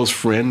have a close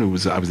friend I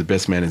was the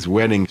best man at his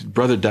wedding. His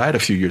brother died a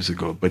few years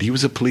ago, but he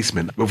was a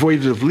policeman. Before he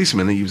was a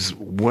policeman, he was a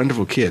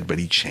wonderful kid, but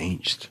he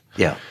changed.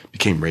 Yeah.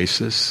 Became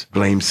racist,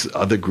 blames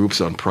other groups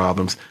on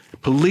problems.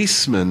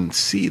 Policemen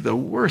see the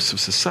worst of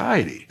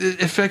society.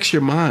 It affects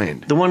your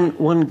mind. The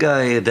one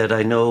guy that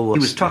I know, he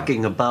was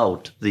talking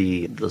about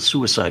the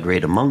suicide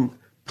rate among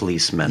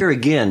policemen. Here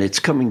again, it's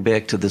coming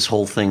back to this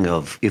whole thing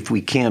of if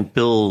we can't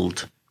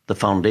build the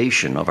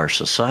foundation of our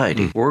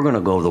society, we're going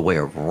to go the way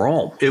of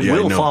Rome. It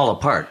will fall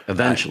apart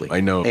eventually.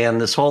 I know.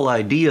 And this whole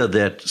idea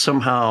that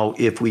somehow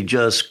if we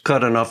just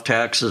cut enough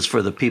taxes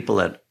for the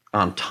people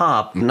on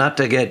top, not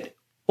to get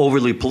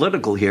overly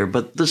political here,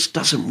 but this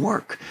doesn't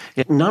work.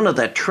 None of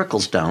that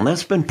trickles down.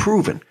 That's been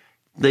proven.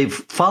 They've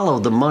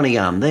followed the money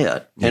on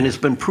that, and it's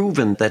been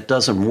proven that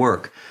doesn't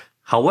work.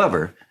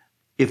 However,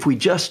 if we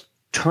just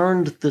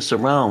turned this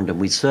around and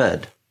we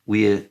said,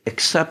 we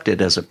accept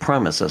it as a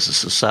premise, as a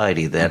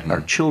society, that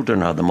our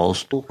children are the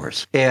most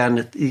worst.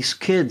 And these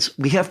kids,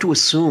 we have to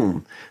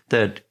assume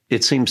that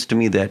it seems to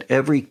me that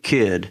every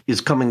kid is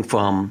coming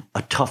from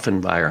a tough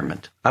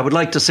environment. I would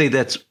like to say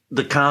that's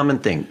the common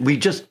thing. We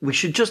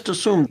should just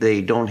assume they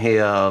don't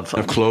have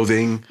Enough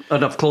clothing,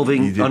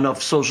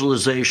 enough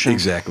socialization.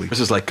 Exactly.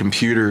 This is like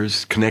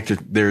computers connected.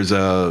 There's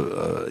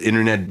a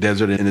internet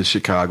desert in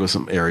Chicago,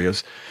 some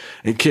areas,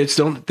 and kids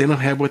don't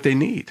have what they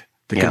need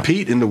to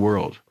compete in the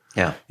world.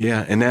 Yeah.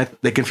 Yeah, and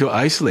that they can feel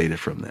isolated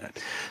from that.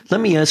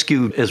 Let me ask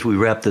you, as we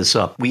wrap this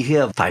up, we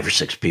have 5 or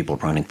 6 people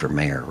running for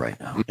mayor right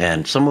now,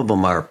 and some of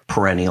them are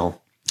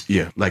perennial.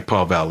 Yeah, like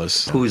Paul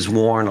Vallis. Who's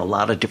worn a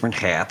lot of different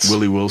hats.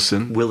 Willie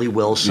Wilson.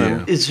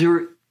 Yeah. Is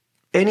there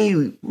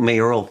any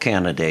mayoral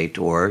candidate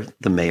or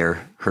the mayor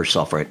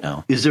herself right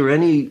now, is there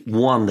any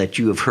one that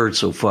you have heard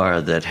so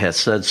far that has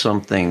said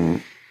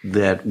something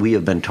that we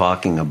have been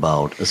talking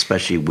about,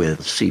 especially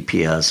with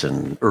CPS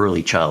and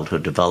early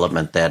childhood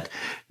development, that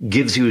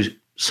gives you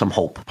some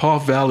hope? Paul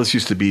Vallis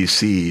used to be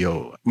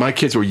CEO. My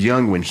kids were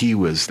young when he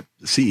was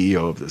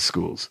CEO of the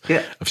schools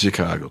of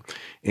Chicago.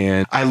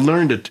 And I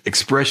learned an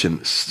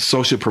expression,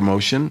 social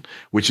promotion,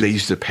 which they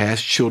used to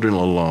pass children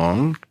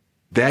along.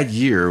 That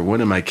year, one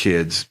of my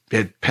kids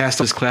had passed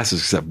his classes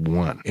except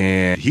one.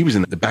 And he was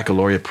in the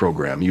baccalaureate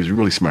program. He was a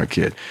really smart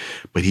kid.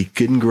 But he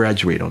couldn't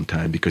graduate on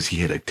time because he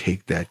had to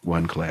take that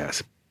one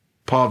class.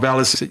 Paul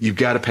Vallis said, you've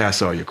got to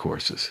pass all your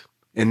courses.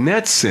 In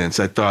that sense,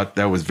 I thought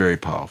that was very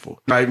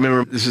powerful. I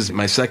remember this is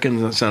my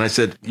second son. I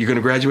said, you're going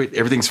to graduate?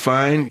 Everything's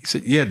fine? He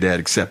said, yeah, Dad,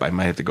 except I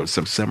might have to go to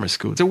some summer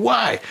school. I said,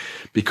 why?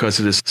 Because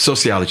of this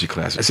sociology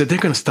class. I said, they're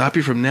going to stop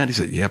you from that? He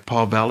said, yeah,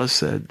 Paul Vallis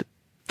said,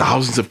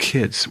 thousands of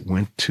kids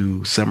went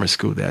to summer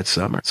school that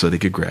summer so they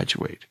could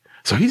graduate.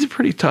 So he's a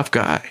pretty tough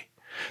guy.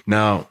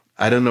 Now,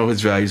 I don't know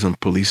his values on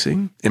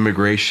policing,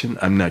 immigration.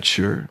 I'm not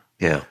sure.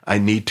 Yeah. I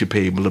need to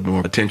pay a little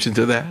more attention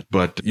to that.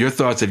 But your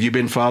thoughts, have you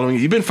been following?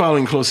 You've been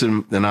following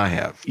closer than I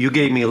have. You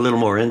gave me a little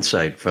more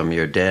insight from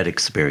your dad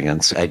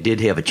experience. I did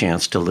have a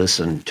chance to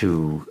listen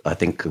to, I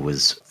think it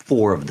was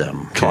 4 of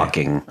them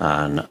talking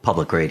on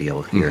public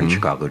radio here in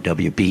Chicago,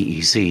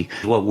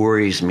 WBEZ. What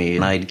worries me,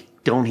 and I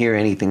don't hear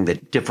anything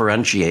that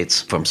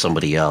differentiates from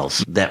somebody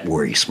else, that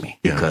worries me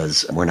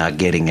because we're not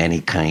getting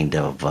any kind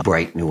of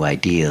bright new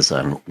ideas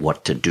on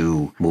what to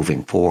do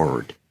moving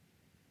forward.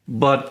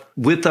 But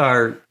with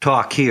our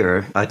talk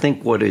here, I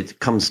think what it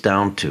comes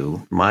down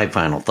to, my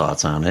final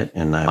thoughts on it,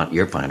 and I want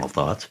your final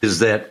thoughts, is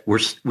that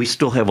we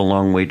still have a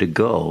long way to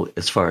go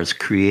as far as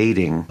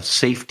creating a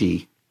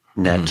safety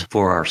net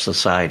for our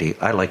society.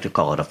 I like to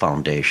call it a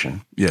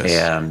foundation. Yes.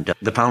 And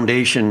the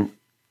foundation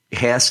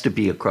has to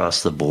be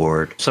across the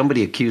board.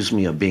 Somebody accused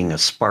me of being a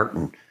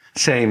Spartan,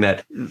 saying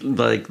that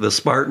like the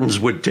Spartans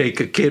would take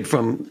a kid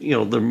from,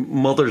 their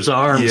mother's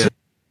arms. Yeah.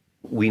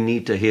 We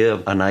need to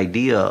have an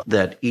idea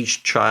that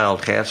each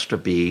child has to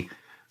be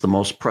the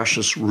most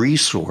precious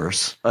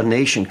resource a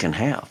nation can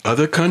have.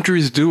 Other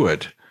countries do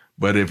it,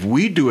 but if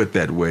we do it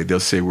that way, they'll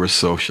say we're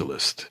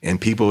socialist,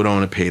 and people don't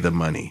want to pay the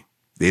money.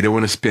 They don't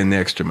want to spend the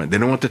extra money. They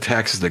don't want the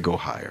taxes to go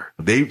higher.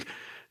 They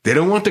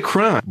don't want the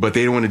crime, but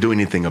they don't want to do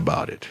anything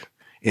about it.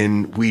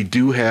 And we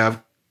do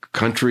have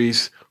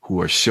countries who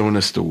are showing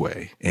us the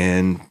way,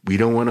 and we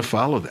don't want to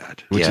follow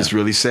that, which is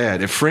really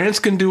sad. If France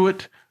can do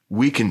it,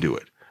 we can do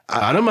it.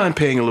 I don't mind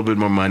paying a little bit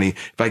more money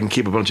if I can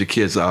keep a bunch of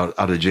kids out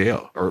of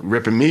jail or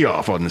ripping me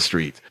off on the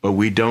street. But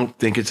we don't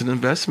think it's an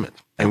investment,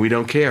 and we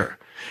don't care.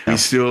 We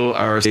still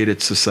are a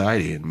stated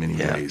society in many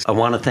ways. I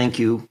want to thank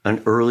you,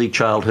 an early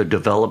childhood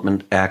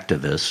development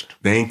activist.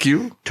 Thank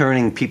you.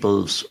 Turning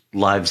people's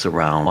lives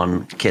around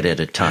one kid at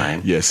a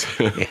time. Yes.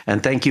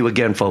 And thank you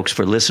again, folks,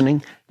 for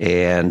listening.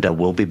 And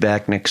we'll be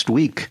back next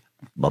week.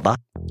 Bye-bye.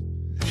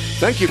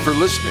 Thank you for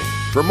listening.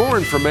 For more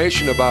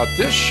information about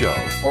this show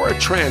or a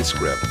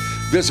transcript,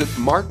 visit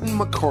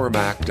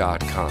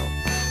martinmccormack.com.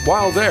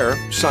 While there,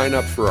 sign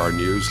up for our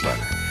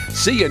newsletter.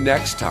 See you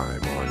next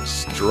time on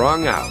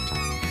Strung Out.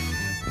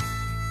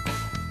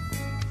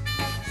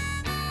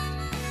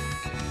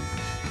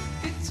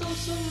 It's all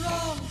so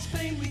wrong, this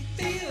pain we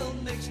feel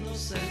makes no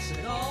sense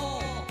at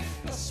all.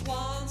 A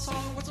swan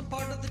song wasn't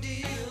part of the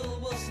deal.